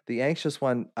 where the anxious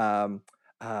one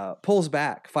pulls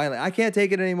back. Finally, I can't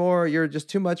take it anymore. You're just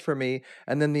too much for me.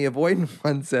 And then the avoidant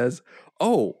one says,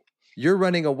 "Oh, you're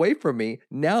running away from me.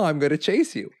 Now I'm going to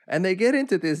chase you." And they get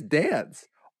into this dance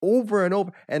over and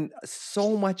over, and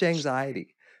so much anxiety,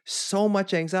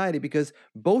 because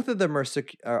both of them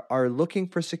are looking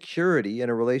for security in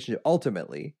a relationship.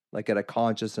 Ultimately, like at a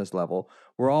consciousness level,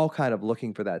 we're all kind of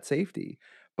looking for that safety,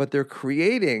 but they're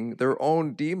creating their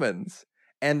own demons,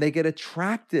 and they get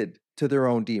attracted to their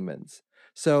own demons.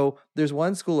 So there's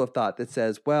one school of thought that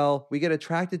says, well, we get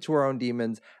attracted to our own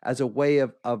demons as a way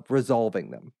of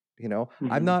resolving them.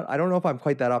 Mm-hmm. I don't know if I'm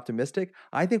quite that optimistic.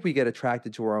 I think we get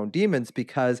attracted to our own demons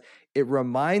because it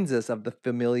reminds us of the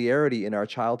familiarity in our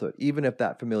childhood, even if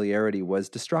that familiarity was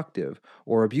destructive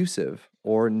or abusive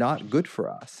or not good for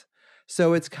us.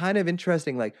 So it's kind of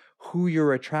interesting, like who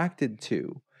you're attracted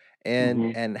to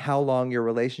Mm-hmm. and how long your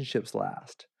relationships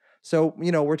last. So,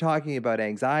 we're talking about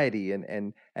anxiety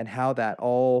and how that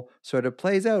all sort of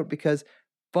plays out, because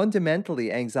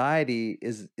fundamentally anxiety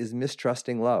is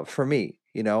mistrusting love for me.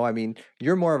 I mean,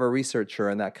 you're more of a researcher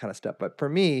and that kind of stuff, but for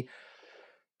me,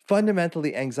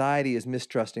 fundamentally anxiety is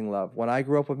mistrusting love. When I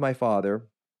grew up with my father,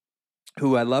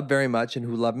 who I love very much and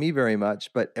who loved me very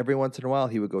much, but every once in a while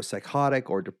he would go psychotic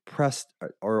or depressed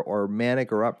or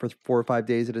manic or up for 4 or 5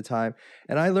 days at a time.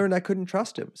 And I learned I couldn't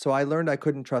trust him. So I learned I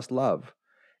couldn't trust love.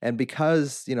 And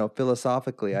because,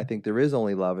 philosophically, I think there is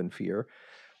only love and fear.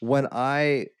 When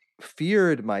I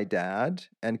feared my dad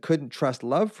and couldn't trust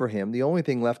love for him, the only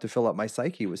thing left to fill up my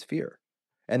psyche was fear.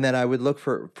 And then I would look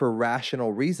for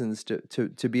rational reasons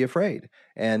to be afraid.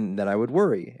 And then I would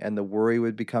worry. And the worry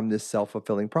would become this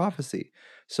self-fulfilling prophecy.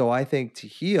 So I think to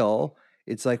heal,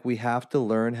 it's like we have to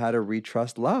learn how to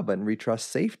retrust love and retrust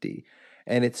safety.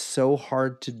 And it's so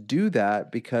hard to do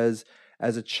that because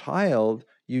as a child,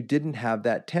 you didn't have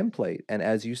that template. And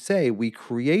as you say, we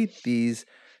create these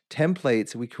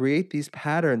templates, we create these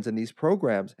patterns and these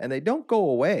programs, and they don't go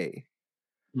away.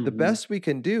 The Mm-hmm. best we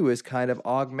can do is kind of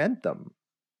augment them.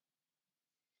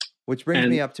 which brings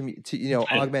me And up to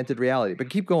augmented reality. But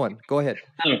keep going. Go ahead.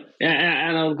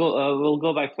 and I'll go. We'll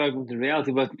go back to augmented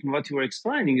reality. But what you were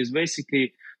explaining is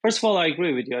basically, first of all, I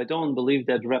agree with you. I don't believe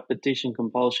that repetition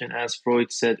compulsion, as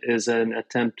Freud said, is an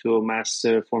attempt to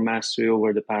mastery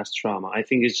over the past trauma. I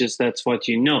think it's just that's what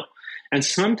you know, and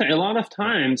sometimes, a lot of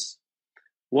times,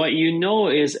 what you know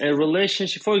is a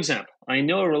relationship. For example, I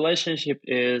know a relationship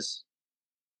is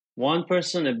one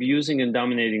person abusing and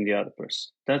dominating the other person.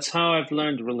 That's how I've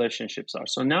learned relationships are.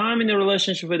 So now I'm in a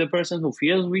relationship with a person who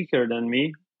feels weaker than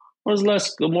me, was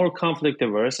more conflict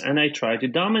averse, and I try to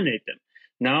dominate them.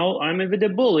 Now I'm with a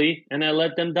bully and I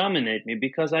let them dominate me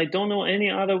because I don't know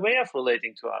any other way of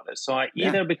relating to others. So I Yeah.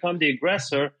 either become the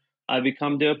aggressor, I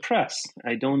become the oppressed.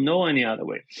 I don't know any other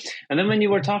way. And then when you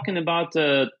were talking about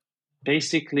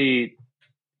basically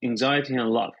anxiety and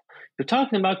love, you're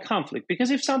talking about conflict, because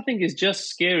if something is just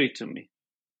scary to me,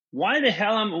 why the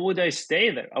hell would I stay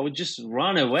there? I would just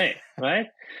run away, right?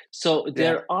 So Yeah.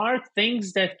 there are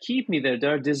things that keep me there.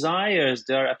 There are desires,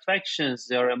 there are affections,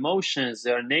 there are emotions,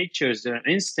 there are natures, there are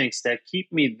instincts that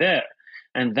keep me there,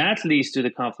 and that leads to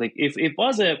the conflict. If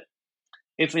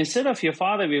instead of your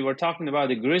father we were talking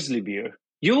about a grizzly bear,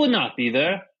 you would not be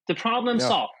there. The problem No.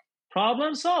 solved.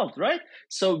 Problem solved, right?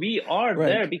 So we are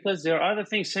there Right. because there are other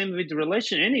things. Same with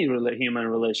any human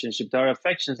relationship. There are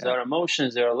affections, there Yeah. are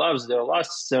emotions, there are loves, there are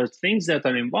lusts, there are things that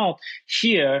are involved.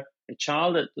 Here, a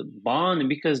child bond,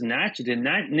 because the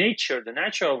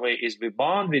natural way is we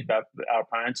bond with our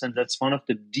parents, and that's one of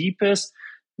the deepest,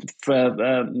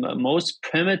 most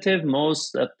primitive,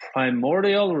 most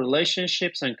primordial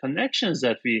relationships and connections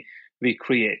that we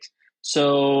create.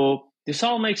 So this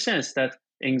all makes sense, that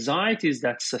anxieties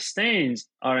that sustains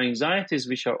are anxieties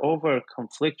which are over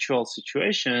conflictual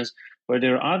situations where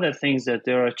there are other things, that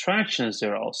there are attractions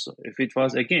there also. If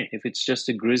it's just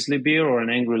a grizzly bear or an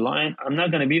angry lion, I'm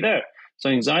not going to be there. So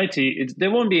anxiety,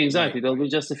 there won't be anxiety, Right. there'll be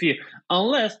just a fear.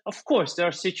 Unless, of course, there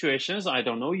are situations, I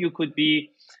don't know, you could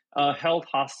be held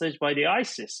hostage by the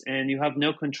ISIS and you have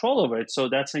no control over it. So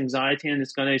that's anxiety and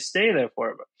it's going to stay there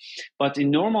forever. But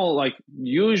in normal, like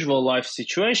usual life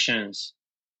situations,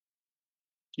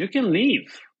 you can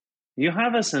leave. You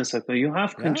have a sense of, you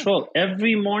have Yeah. control.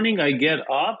 Every morning I get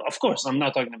up. Of course, I'm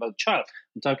not talking about a child.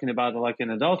 I'm talking about like an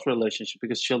adult relationship,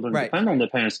 because children Right. depend on their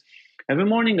parents. Every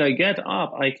morning I get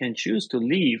up, I can choose to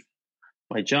leave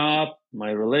my job,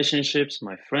 my relationships,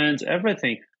 my friends,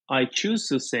 everything. I choose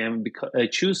to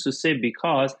say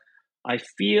because I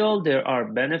feel there are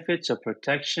benefits or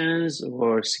protections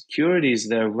or securities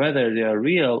there, whether they are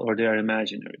real or they are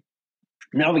imaginary.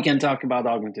 Now we can talk about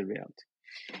augmented reality.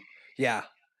 Yeah.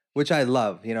 Which I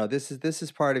love. This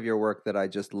is part of your work that I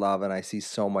just love and I see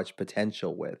so much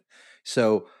potential with.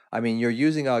 So, I mean, you're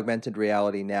using augmented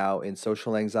reality now in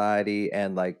social anxiety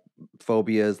and like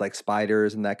phobias like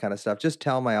spiders and that kind of stuff. Just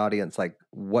tell my audience like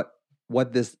what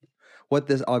this what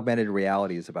this augmented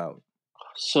reality is about.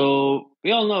 So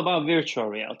we all know about virtual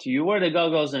reality. You wear the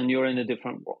goggles and you're in a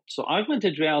different world. So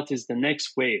augmented reality is the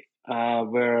next wave,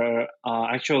 where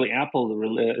actually Apple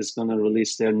is going to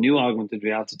release their new augmented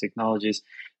reality technologies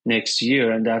next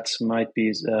year, and that might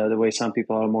be the way some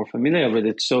people are more familiar with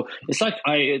it. So it's like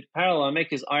parallel I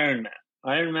make is Iron Man.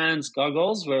 Iron Man's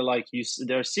goggles were like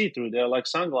they're see-through. They're like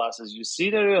sunglasses. You see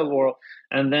the real world,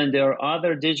 and then there are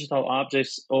other digital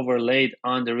objects overlaid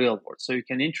on the real world. So you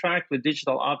can interact with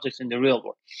digital objects in the real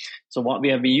world. So what we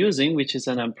have been using, which is,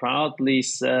 and I'm proudly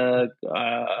the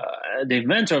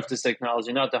inventor of this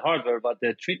technology, not the hardware, but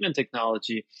the treatment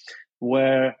technology,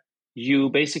 where you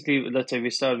basically, let's say we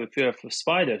start with fear of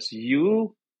spiders.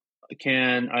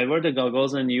 I wear the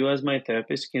goggles, and you, as my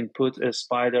therapist, can put a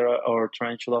spider or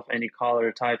tarantula of any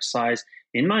color, type, size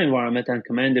in my environment and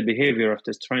command the behavior of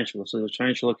this tarantula. So the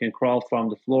tarantula can crawl from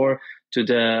the floor to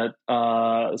the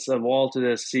wall to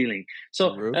the ceiling.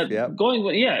 So Roof, yep. going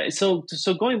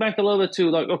back a little bit to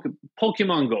like, okay,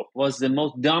 Pokemon Go was the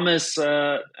most dumbest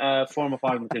form of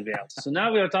augmented reality. So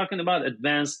now we are talking about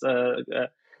advanced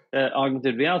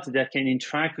augmented reality that can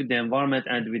interact with the environment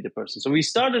and with the person. So we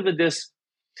started with this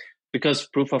because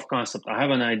proof of concept. I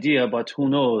have an idea, but who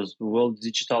knows? Will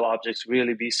digital objects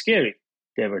really be scary?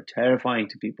 They were terrifying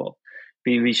to people.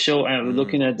 We show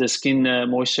looking at the skin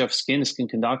moisture of skin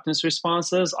conductance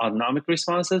responses, autonomic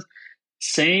responses,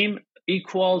 same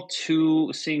equal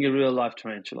to seeing a real life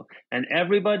tarantula. And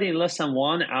everybody in less than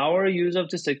 1 hour use of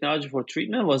this technology for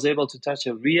treatment was able to touch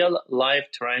a real life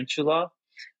tarantula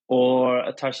or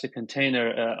touch the container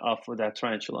of that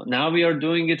tarantula. Now we are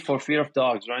doing it for fear of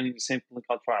dogs, running the same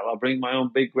clinical trial. I'll bring my own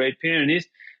big Great Pyrenees.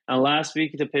 And last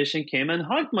week, the patient came and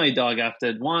hugged my dog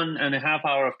after 1.5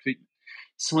 hours of treatment.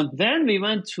 So then we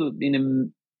went to,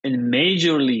 in in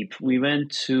major leap. We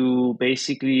went to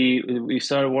basically, we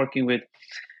started working with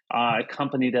a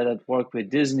company that had worked with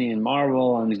Disney and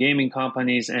Marvel and the gaming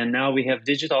companies, and now we have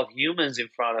digital humans in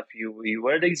front of you. You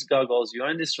wear these goggles, you're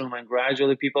in this room, and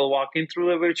gradually people walking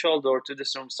through a virtual door to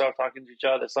this room start talking to each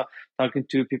other, start talking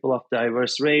to people of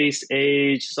diverse race,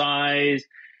 age, size,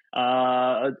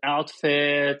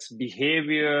 outfits,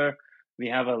 behavior. We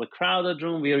have a crowded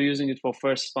room. We are using it for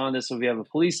first responders. So we have a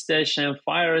police station,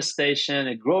 fire station,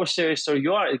 a grocery store.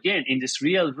 You are, again, in this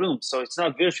real room. So it's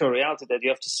not virtual reality that you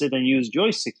have to sit and use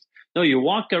joysticks. No, you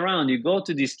walk around, you go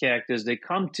to these characters, they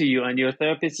come to you, and your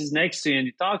therapist is next to you, and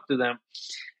you talk to them.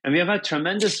 And we have had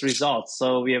tremendous results.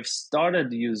 So we have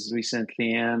started use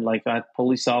recently, and like I had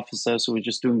police officers who were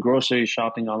just doing grocery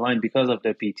shopping online because of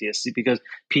their PTSD, because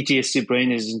PTSD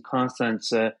brain is in constant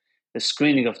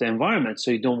screening of the environment.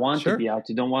 So you don't want to Sure. be out,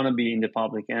 you don't want to be in the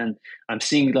public. And I'm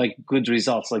seeing like good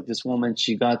results. Like this woman,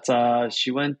 she went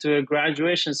to a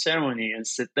graduation ceremony and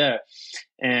sit there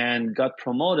and got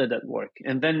promoted at work.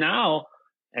 And then now,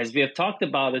 as we have talked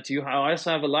about it, you also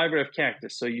have a library of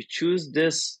characters. So you choose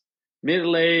this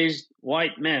middle-aged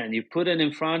white man, you put it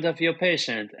in front of your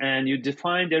patient, and you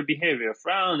define their behavior,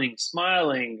 frowning,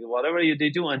 smiling, whatever they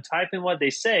do, and type in what they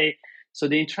say. So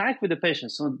they interact with the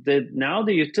patient. So now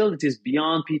the utilities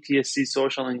beyond PTSD,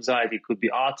 social anxiety, could be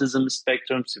autism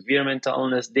spectrum, severe mental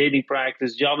illness, dating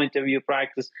practice, job interview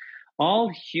practice, all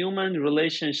human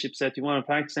relationships that you want to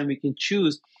practice, and we can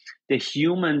choose the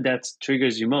human that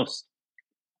triggers you most.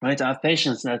 Right? I have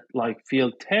patients that like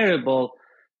feel terrible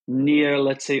near,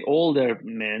 let's say, older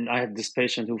men. I had this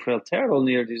patient who felt terrible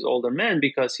near these older men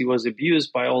because he was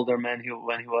abused by older men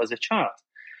when he was a child.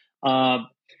 Uh,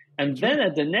 and then Sure.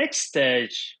 at the next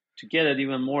stage, to get it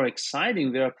even more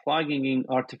exciting, we are plugging in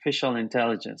artificial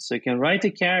intelligence. So you can write a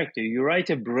character, you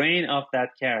write a brain of that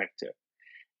character,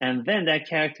 and then that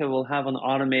character will have an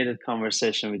automated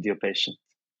conversation with your patient.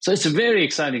 So it's a very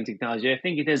exciting technology. I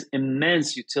think it has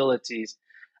immense utilities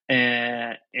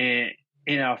in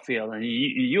our field, and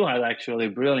you had actually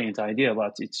a brilliant idea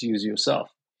about its use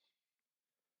yourself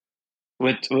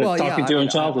with Well, yeah, talking I to your mean, own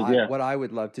childhood. Yeah. what I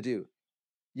would love to do.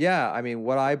 Yeah, I mean,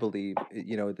 what I believe,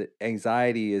 that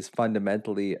anxiety is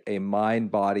fundamentally a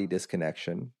mind-body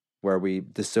disconnection where we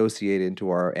dissociate into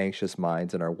our anxious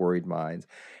minds and our worried minds,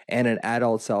 and an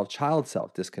adult self, child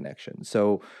self disconnection.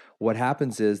 So what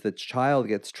happens is the child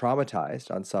gets traumatized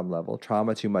on some level,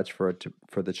 trauma too much for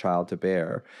the child to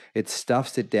bear. It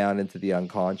stuffs it down into the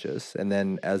unconscious, and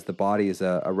then as the body is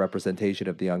a representation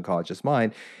of the unconscious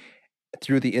mind,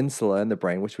 through the insula in the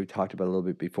brain, which we've talked about a little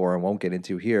bit before and won't get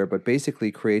into here, but basically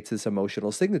creates this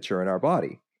emotional signature in our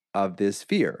body of this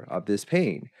fear, of this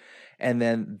pain. And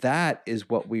then that is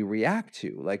what we react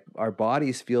to. Like our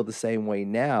bodies feel the same way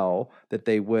now that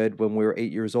they would when we were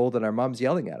 8 years old and our mom's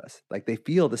yelling at us. Like they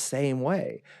feel the same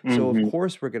way. So, of Mm-hmm.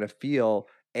 course, we're going to feel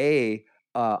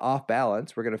off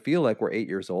balance. We're going to feel like we're 8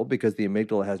 years old because the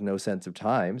amygdala has no sense of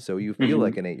time. So you feel Mm-hmm.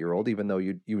 like an 8-year-old, even though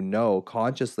you know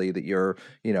consciously that you're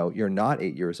not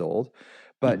 8 years old.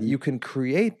 But Mm-hmm. you can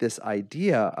create this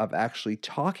idea of actually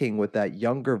talking with that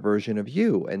younger version of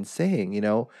you and saying,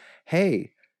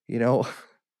 hey, you know,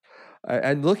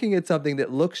 and looking at something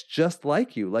that looks just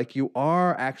like you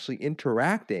are actually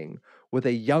interacting with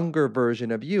a younger version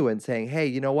of you and saying, hey,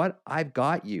 you know what? I've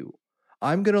got you.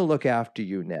 I'm going to look after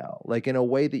you now, like in a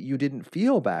way that you didn't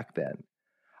feel back then.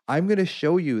 I'm going to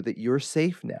show you that you're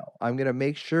safe now. I'm going to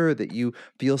make sure that you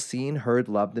feel seen, heard,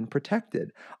 loved, and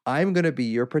protected. I'm going to be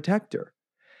your protector.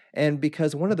 And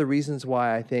because one of the reasons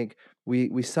why I think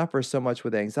we suffer so much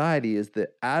with anxiety is the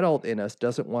adult in us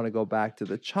doesn't want to go back to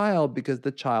the child because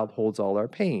the child holds all our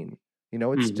pain.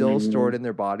 It's still Mm-hmm. stored in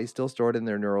their body, still stored in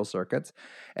their neural circuits.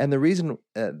 And the reason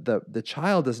the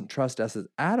child doesn't trust us as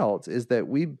adults is that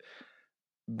we've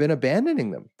been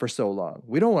abandoning them for so long.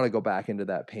 We don't want to go back into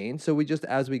that pain. So we just,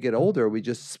 as we get older, we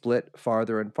just split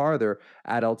farther and farther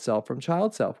adult self from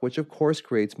child self, which of course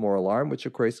creates more alarm, which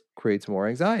of course creates more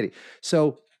anxiety.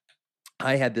 So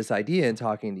I had this idea in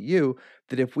talking to you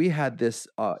that if we had this,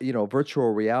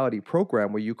 virtual reality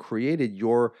program where you created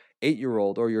your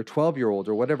 8-year-old or your 12-year-old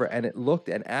or whatever, and it looked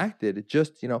and acted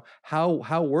just,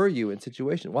 how were you in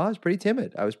situation? Well, I was pretty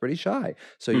timid. I was pretty shy.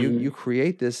 So you Mm-hmm.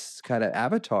 create this kind of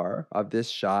avatar of this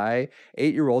shy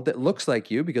 8-year-old that looks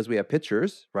like you because we have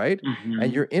pictures, right?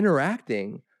 And Mm-hmm. you're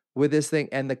interacting with this thing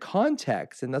and the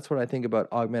context, and that's what I think about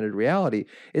augmented reality.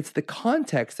 It's the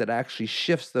context that actually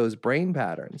shifts those brain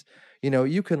patterns.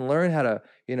 You can learn how to,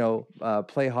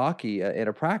 play hockey in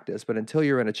a practice, but until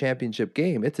you're in a championship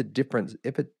game, it's a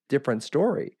different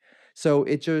story. So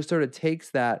it just sort of takes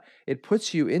that, it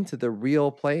puts you into the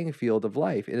real playing field of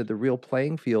life, into the real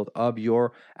playing field of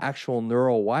your actual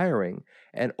neural wiring,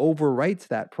 and overwrites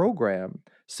that program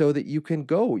so that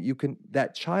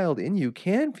that child in you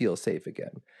can feel safe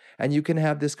again. And you can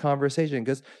have this conversation,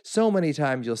 because so many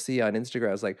times you'll see on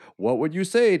Instagram, it's like, what would you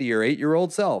say to your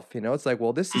 8-year-old self? It's like,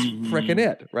 well, this is freaking Mm-hmm.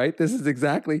 it, right? This is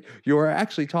exactly, you're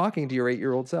actually talking to your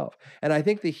 8-year-old self. And I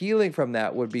think the healing from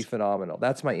that would be phenomenal.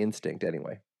 That's my instinct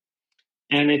anyway.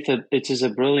 And it is a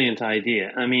brilliant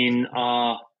idea. I mean,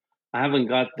 I haven't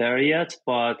got there yet,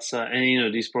 but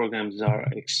and these programs are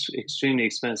extremely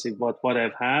expensive. But what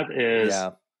I've had is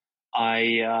Yeah.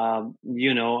 I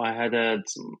had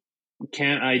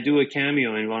I do a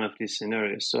cameo in one of these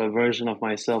scenarios. So a version of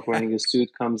myself wearing a suit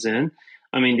comes in.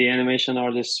 I mean, the animation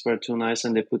artists were too nice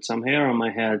and they put some hair on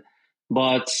my head,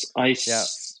 but Yeah.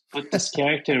 put this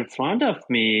character in front of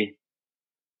me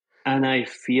and I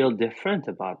feel different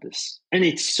about this. And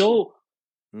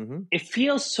Mm-hmm. it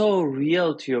feels so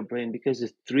real to your brain because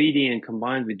it's 3D and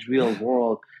combined with real Yeah.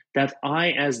 world that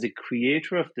I, as the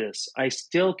creator of this, I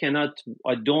do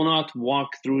not walk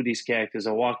through these characters.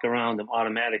 I walk around them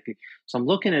automatically. So I'm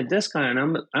looking at this guy and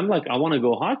I'm like, I want to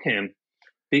go hug him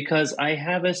because I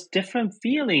have a different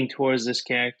feeling towards this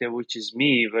character, which is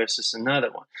me versus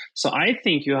another one. So I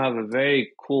think you have a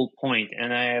very cool point,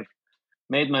 and I have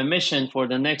made my mission for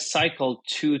the next cycle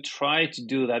to try to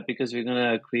do that because we're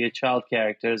going to create child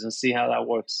characters and see how that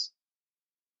works.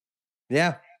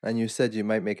 Yeah. And you said you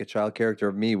might make a child character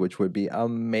of me, which would be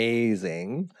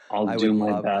amazing. I'll do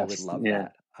my I would best. love Yeah.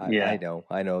 that. Yeah.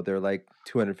 I know. They're like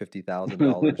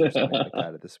 $250,000 or something like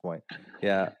that at this point.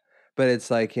 Yeah. But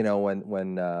it's like,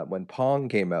 when Pong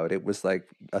came out, it was like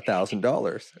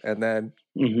 $1,000. And then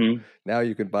Hmm. now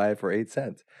you could buy it for 8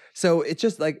 cents. So it's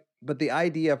just like, but the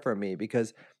idea for me,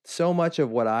 because so much of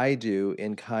what I do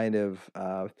in kind of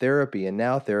therapy, and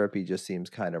now therapy just seems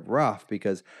kind of rough,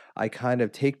 because I kind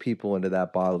of take people into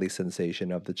that bodily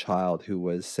sensation of the child who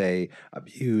was, say,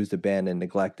 abused, abandoned,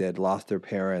 neglected, lost their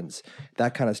parents,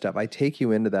 that kind of stuff. I take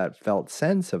you into that felt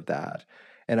sense of that.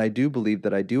 And I do believe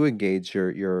that I do engage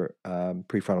your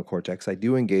prefrontal cortex. I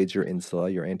do engage your insula,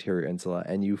 your anterior insula,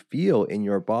 and you feel in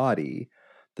your body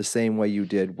the same way you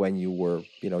did when you were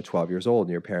 12 years old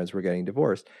and your parents were getting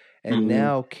divorced. And Hmm.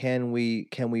 now can we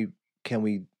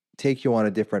take you on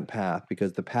a different path,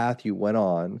 because the path you went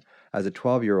on as a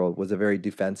 12-year-old was a very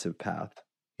defensive path,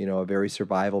 a very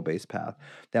survival based path.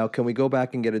 Now can we go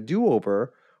back and get a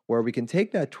do-over where we can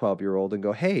take that 12-year-old and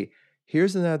go, hey,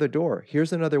 here's another door,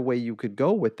 here's another way you could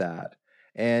go with that.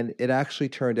 And it actually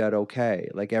turned out okay.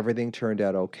 Like everything turned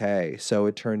out okay. So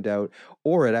it turned out,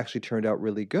 or it actually turned out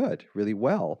really good, really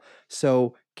well.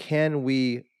 So can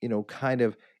we, kind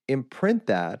of imprint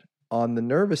that on the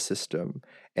nervous system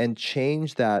and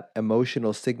change that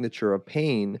emotional signature of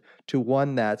pain to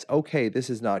one that's okay, this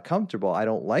is not comfortable. I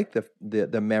don't like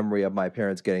the memory of my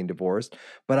parents getting divorced,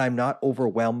 but I'm not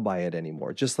overwhelmed by it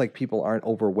anymore. Just like people aren't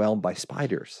overwhelmed by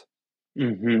spiders.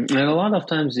 Hmm. And a lot of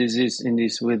times this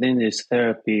is within these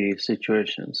therapy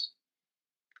situations.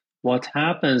 What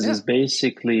happens Yeah. is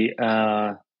basically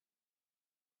an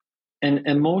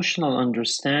emotional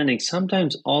understanding.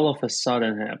 Sometimes all of a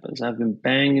sudden happens. I've been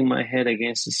banging my head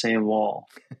against the same wall,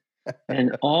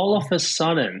 and all of a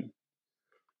sudden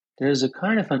there's a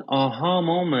kind of an aha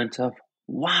moment of,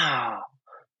 wow,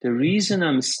 the reason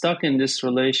I'm stuck in this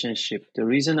relationship, the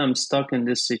reason I'm stuck in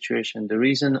this situation, the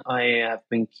reason I have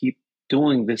been keep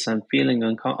doing this and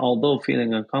although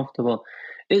feeling uncomfortable,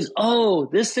 is, oh,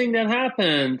 this thing that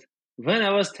happened when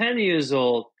I was 10 years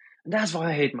old. And that's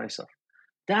why I hate myself.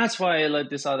 That's why I let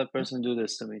this other person do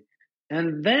this to me.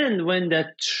 And then when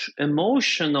that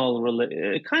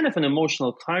kind of an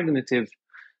emotional cognitive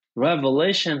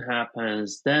revelation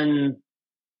happens, then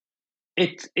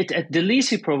it at the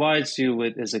least it provides you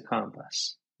with is a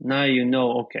compass. Now you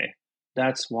know, okay,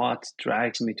 that's what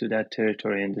drags me to that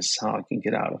territory, and this is how I can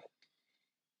get out of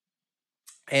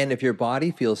And if your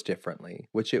body feels differently,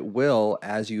 which it will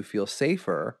as you feel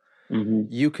safer, it. Mm-hmm.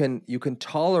 you can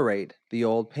tolerate the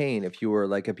old pain if you were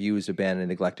like abused, abandoned,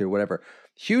 neglected, or whatever.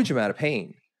 Huge amount of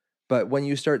pain. But when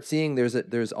you start seeing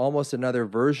there's almost another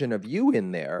version of you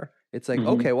in there, it's like, Mm-hmm.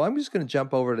 okay, well, I'm just going to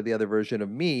jump over to the other version of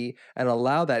me and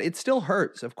allow that. It still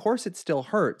hurts. Of course it still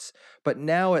hurts, but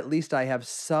now at least I have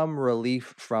some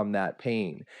relief from that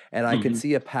pain and I can Mm-hmm.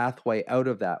 see a pathway out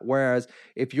of that. Whereas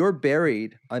if you're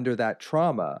buried under that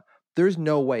trauma, there's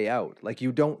no way out. Like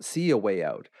you don't see a way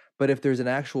out. But if there's an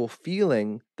actual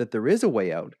feeling that there is a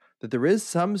way out, that there is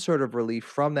some sort of relief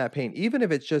from that pain, even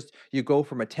if it's just you go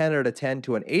from a 10 out of 10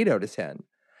 to an 8 out of 10,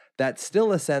 that's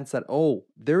still a sense that, oh,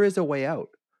 there is a way out.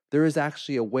 there is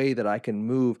actually a way that I can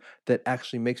move that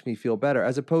actually makes me feel better,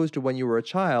 as opposed to when you were a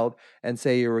child and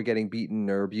say you were getting beaten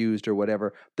or abused or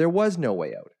whatever. There was no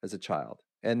way out as a child.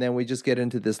 And then we just get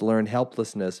into this learned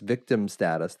helplessness, victim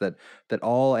status that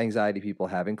all anxiety people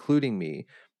have, including me,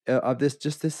 of this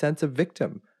sense of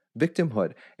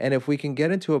victimhood. And if we can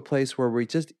get into a place where we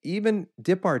just even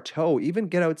dip our toe, even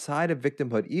get outside of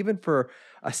victimhood, even for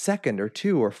a second or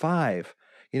two or five,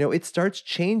 it starts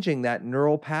changing that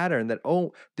neural pattern that,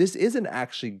 oh, this isn't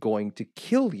actually going to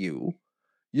kill you.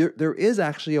 There is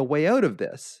actually a way out of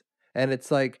this. And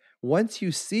it's like, once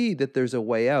you see that there's a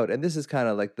way out, and this is kind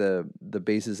of like the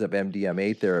basis of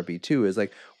MDMA therapy too, is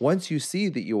like, once you see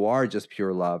that you are just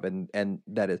pure love, and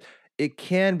that is, it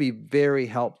can be very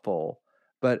helpful.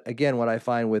 But again, what I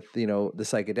find with the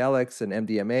psychedelics and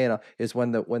MDMA and all, is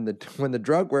when the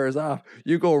drug wears off,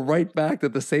 you go right back to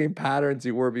the same patterns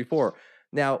you were before.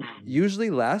 Now, usually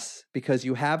less, because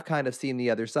you have kind of seen the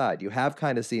other side. You have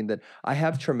kind of seen that I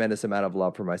have tremendous amount of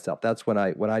love for myself. That's when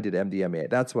I did MDMA.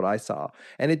 That's what I saw.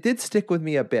 And it did stick with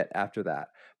me a bit after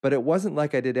that. But it wasn't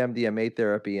like I did MDMA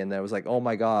therapy and I was like, oh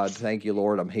my God, thank you,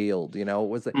 Lord, I'm healed. It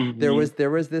was like, Mm-hmm. there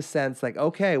was this sense like,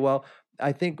 okay, well,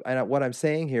 I think, and what I'm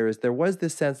saying here is there was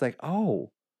this sense like,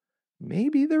 oh,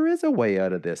 maybe there is a way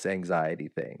out of this anxiety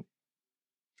thing.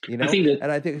 I think that.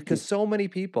 And I think because so many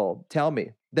people tell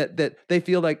me that they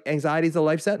feel like anxiety is a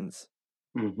life sentence.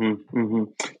 Mm-hmm, mm-hmm.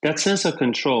 That sense of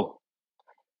control,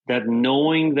 that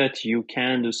knowing that you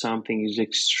can do something, is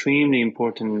extremely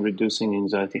important in reducing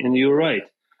anxiety. And you're right.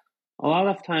 A lot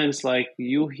of times, like,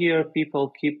 you hear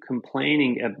people keep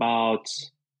complaining about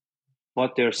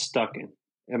what they're stuck in: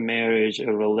 a marriage,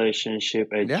 a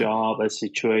relationship, a Yeah, job, a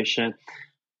situation.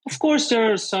 Of course,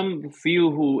 there are some few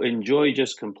who enjoy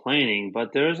just complaining,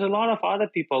 but there's a lot of other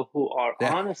people who are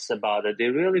yeah, honest about it. They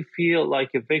really feel like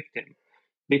a victim,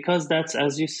 because that's,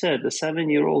 as you said, the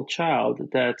 7-year-old child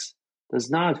that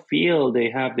does not feel they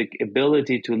have the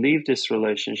ability to leave this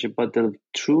relationship. But the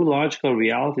true logical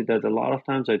reality that a lot of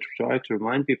times I try to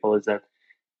remind people is that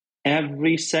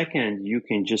every second you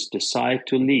can just decide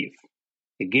to leave.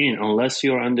 Again, unless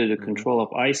you're under the mm-hmm. control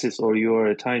of ISIS or you're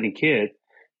a tiny kid,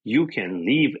 you can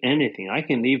leave anything. I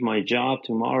can leave my job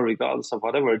tomorrow, regardless of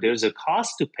whatever. There's a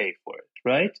cost to pay for it,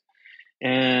 right?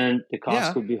 And the cost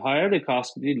Yeah, could be higher, the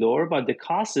cost could be lower, but the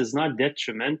cost is not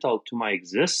detrimental to my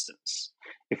existence.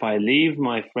 If I leave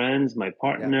my friends, my yeah,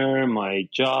 partner, my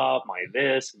job, my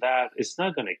this, that, it's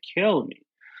not going to kill me.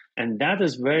 And that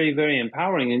is very, very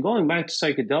empowering. And going back to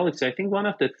psychedelics, I think one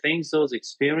of the things those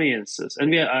experiences,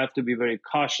 and I have to be very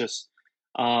cautious.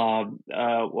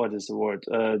 What is the word?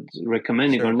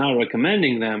 Recommending or sure, not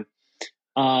recommending them.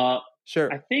 Uh, I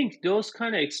sure, think those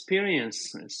kind of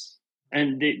experiences,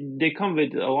 and they come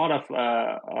with a lot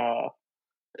of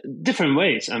different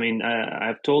ways. I mean,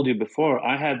 I've told you before,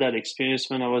 I had that experience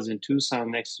when I was in Tucson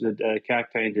next to the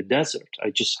cacti in the desert.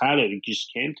 I just had it; it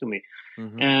just came to me,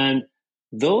 mm-hmm. and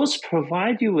those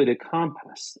provide you with a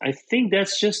compass. I think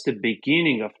that's just the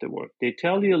beginning of the work. They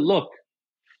tell you, look,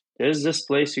 there's this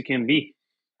place you can be.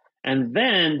 And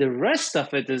then the rest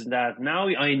of it is that now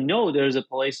I know there's a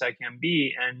place I can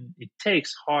be, and it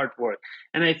takes hard work.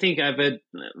 And I think I've had,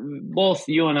 both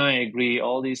you and I agree,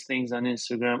 all these things on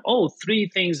Instagram. Oh,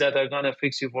 3 things that are going to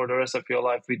fix you for the rest of your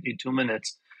life within 2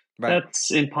 minutes. Right.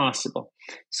 That's impossible.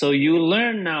 So you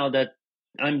learn now that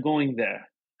I'm going there.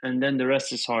 And then the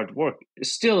rest is hard work. It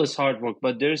still is hard work,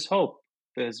 but there's hope.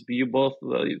 Because you both,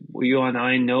 you and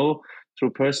I know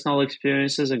through personal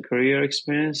experiences and career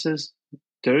experiences,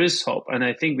 there is hope, and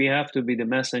I think we have to be the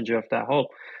messenger of that hope.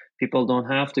 People don't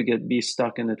have to be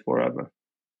stuck in it forever.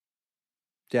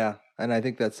 Yeah, and I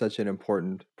think that's such an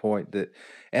important point,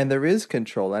 and there is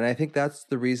control, and I think that's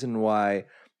the reason why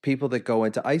people that go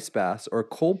into ice baths or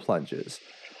cold plunges,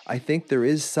 I think there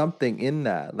is something in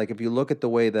that. Like if you look at the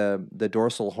way the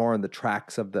dorsal horn, the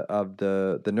tracks of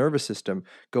the nervous system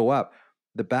go up,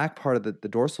 the back part of the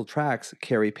dorsal tracks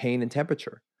carry pain and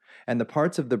temperature, and the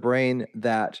parts of the brain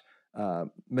that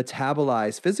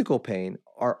metabolize physical pain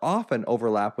are often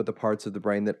overlap with the parts of the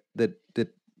brain that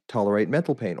tolerate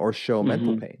mental pain or show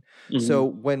mental Mm-hmm. pain. So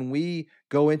Mm-hmm. when we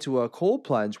go into a cold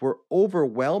plunge, we're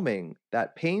overwhelming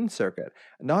that pain circuit.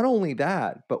 Not only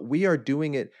that, but we are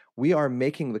doing it, we are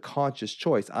making the conscious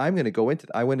choice. I'm going to go into,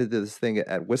 I went into this thing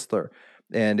at Whistler,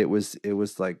 and it was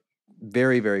like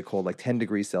very, very cold, like 10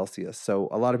 degrees Celsius. So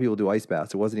a lot of people do ice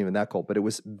baths. It wasn't even that cold, but it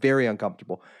was very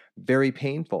uncomfortable, very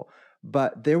painful.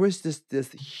 But there was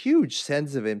this huge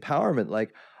sense of empowerment.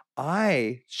 Like,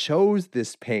 I chose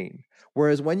this pain.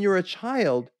 Whereas when you're a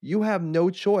child, you have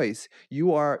no choice.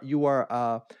 You are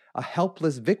a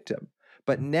helpless victim.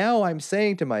 But now I'm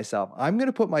saying to myself, I'm going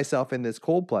to put myself in this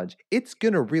cold plunge. It's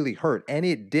going to really hurt. And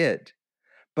it did.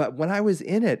 But when I was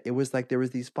in it, it was like there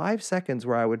was these 5 seconds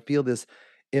where I would feel this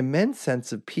immense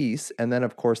sense of peace. And then,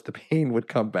 of course, the pain would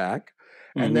come back.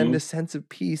 And then Mm-hmm. this sense of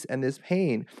peace and this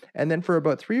pain. And then for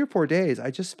about 3 or 4 days,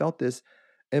 I just felt this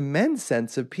immense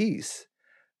sense of peace.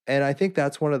 And I think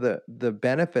that's one of the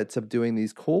benefits of doing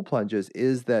these cold plunges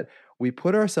is that we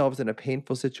put ourselves in a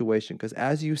painful situation because,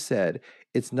 as you said,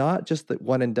 it's not just the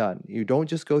one and done. You don't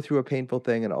just go through a painful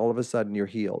thing and all of a sudden you're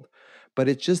healed. But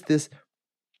it's just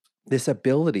this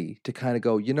ability to kind of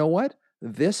go, you know what?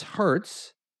 This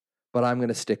hurts, but I'm going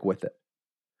to stick with it.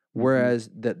 Mm-hmm. Whereas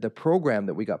the program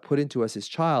that we got put into us as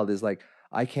child is like,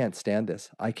 I can't stand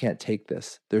this. I can't take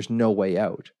this. There's no way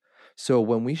out. So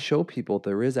when we show people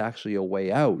there is actually a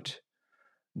way out,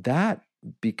 that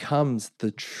becomes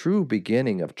the true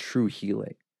beginning of true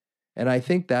healing. And I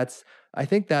think that's one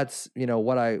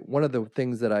of the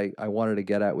things that I wanted to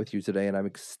get at with you today, and I'm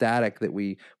ecstatic that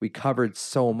we covered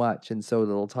so much in so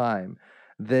little time.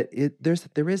 That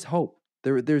there is hope.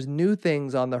 There's new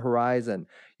things on the horizon.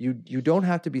 You don't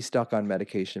have to be stuck on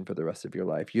medication for the rest of your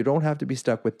life. You don't have to be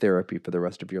stuck with therapy for the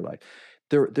rest of your life.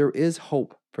 There is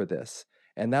hope for this.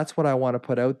 And that's what I want to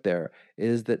put out there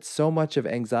is that so much of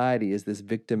anxiety is this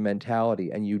victim mentality,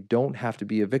 and you don't have to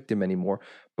be a victim anymore.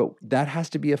 But that has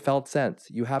to be a felt sense.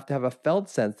 You have to have a felt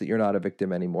sense that you're not a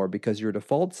victim anymore because your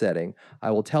default setting,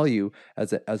 I will tell you,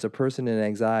 as a person in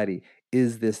anxiety,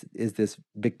 is this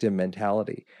victim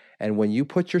mentality. And when you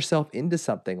put yourself into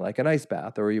something like an ice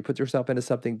bath, or you put yourself into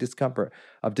something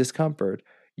discomfort,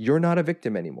 you're not a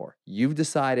victim anymore. You've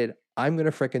decided, I'm going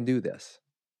to frickin' do this.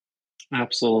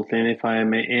 Absolutely. And if I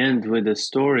may end with a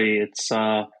story, it's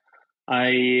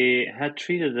I had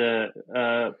treated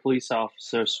a police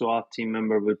officer, SWAT team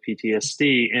member with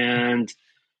PTSD, and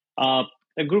uh,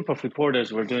 a group of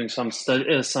reporters were doing some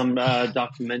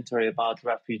documentary about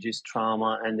refugees'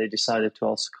 trauma, and they decided to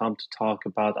also come to talk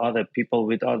about other people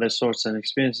with other sorts and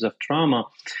experiences of trauma.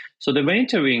 So they were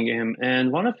interviewing him,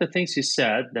 and one of the things he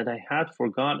said that I had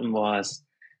forgotten was,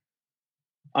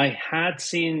 I had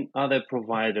seen other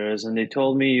providers and they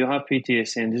told me you have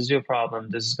PTSD and this is your problem.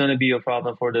 This is going to be your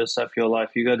problem for the rest of your life.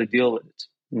 You got to deal with it.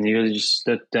 And you gotta just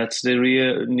that's the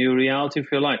new reality of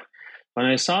your life. When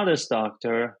I saw this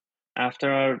doctor after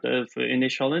our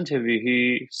initial interview,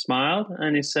 he smiled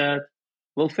and he said,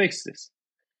 "We'll fix this."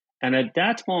 And at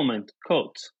that moment,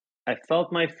 quote, I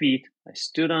felt my feet, I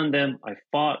stood on them, I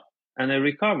fought, and I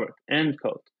recovered, end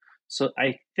quote. So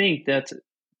I think that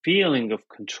feeling of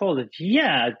control that,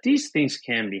 yeah, these things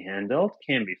can be handled,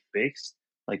 can be fixed,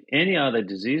 like any other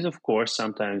disease, of course,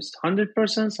 sometimes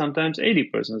 100%, sometimes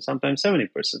 80%, sometimes 70%.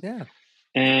 Yeah.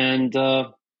 And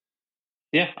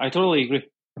yeah, I totally agree.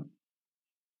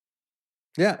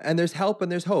 Yeah, and there's help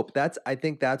and there's hope. I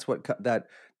think that's what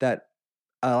that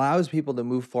allows people to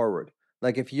move forward.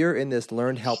 Like if you're in this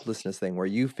learned helplessness thing where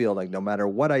you feel like no matter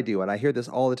what I do, and I hear this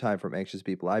all the time from anxious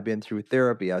people. I've been through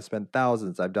therapy, I've spent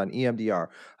thousands, I've done EMDR,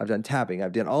 I've done tapping,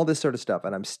 I've done all this sort of stuff,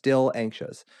 and I'm still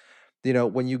anxious.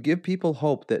 When you give people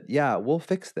hope that, yeah, we'll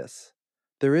fix this,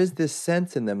 there is this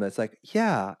sense in them that's like,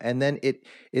 yeah, and then it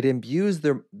imbues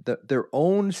their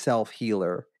own self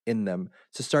healer in them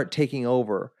to start taking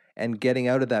over and getting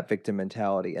out of that victim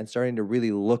mentality and starting to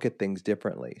really look at things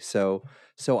differently. So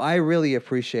I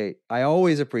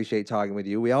always appreciate talking with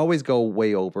you. We always go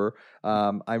way over.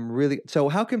 So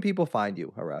how can people find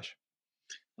you, Harash?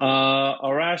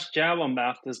 Arash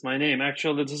Javanbaft is my name.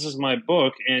 Actually, this is my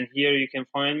book, and here you can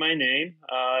find my name.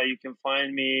 You can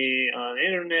find me on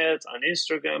internet, on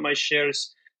Instagram. I share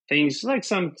things like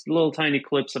some little tiny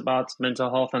clips about mental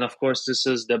health, and of course, this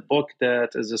is the book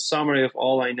that is a summary of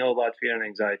all I know about fear and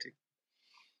anxiety.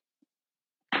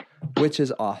 Which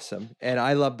is awesome. And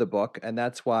I love the book. And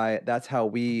that's how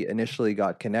we initially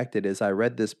got connected is I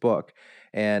read this book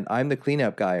and I'm the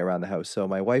cleanup guy around the house. So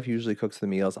my wife usually cooks the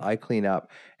meals. I clean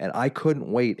up and I couldn't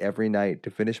wait every night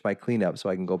to finish my cleanup so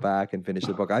I can go back and finish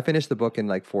the book. I finished the book in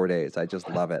like 4 days. I just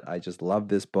love it. I just love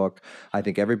this book. I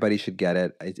think everybody should get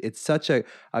it. It's such a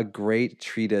great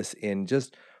treatise in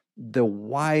just the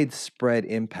widespread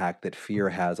impact that fear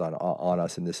has on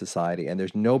us in this society. And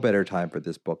there's no better time for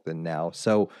this book than now.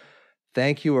 So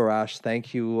thank you, Arash.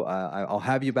 Thank you. I'll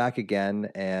have you back again.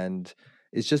 And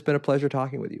it's just been a pleasure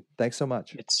talking with you. Thanks so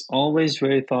much. It's always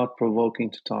very thought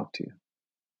provoking to talk to you.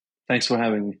 Thanks for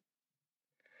having me.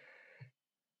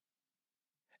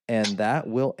 And that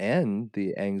will end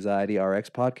the Anxiety RX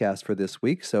podcast for this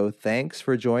week. So thanks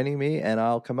for joining me. And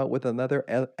I'll come out with another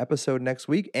episode next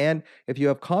week. And if you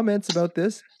have comments about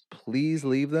this, please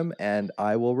leave them and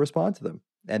I will respond to them.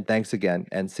 And thanks again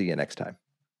and see you next time.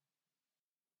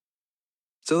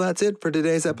 So that's it for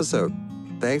today's episode.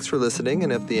 Thanks for listening,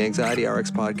 and if the Anxiety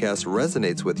RX podcast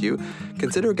resonates with you,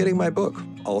 consider getting my book,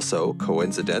 also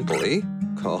coincidentally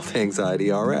called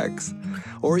Anxiety RX.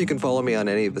 Or you can follow me on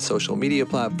any of the social media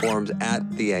platforms at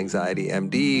The Anxiety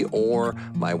MD or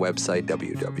my website,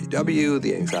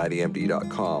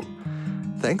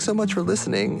 www.theanxietymd.com. Thanks so much for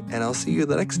listening, and I'll see you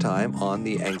the next time on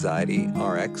the Anxiety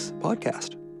RX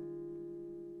podcast.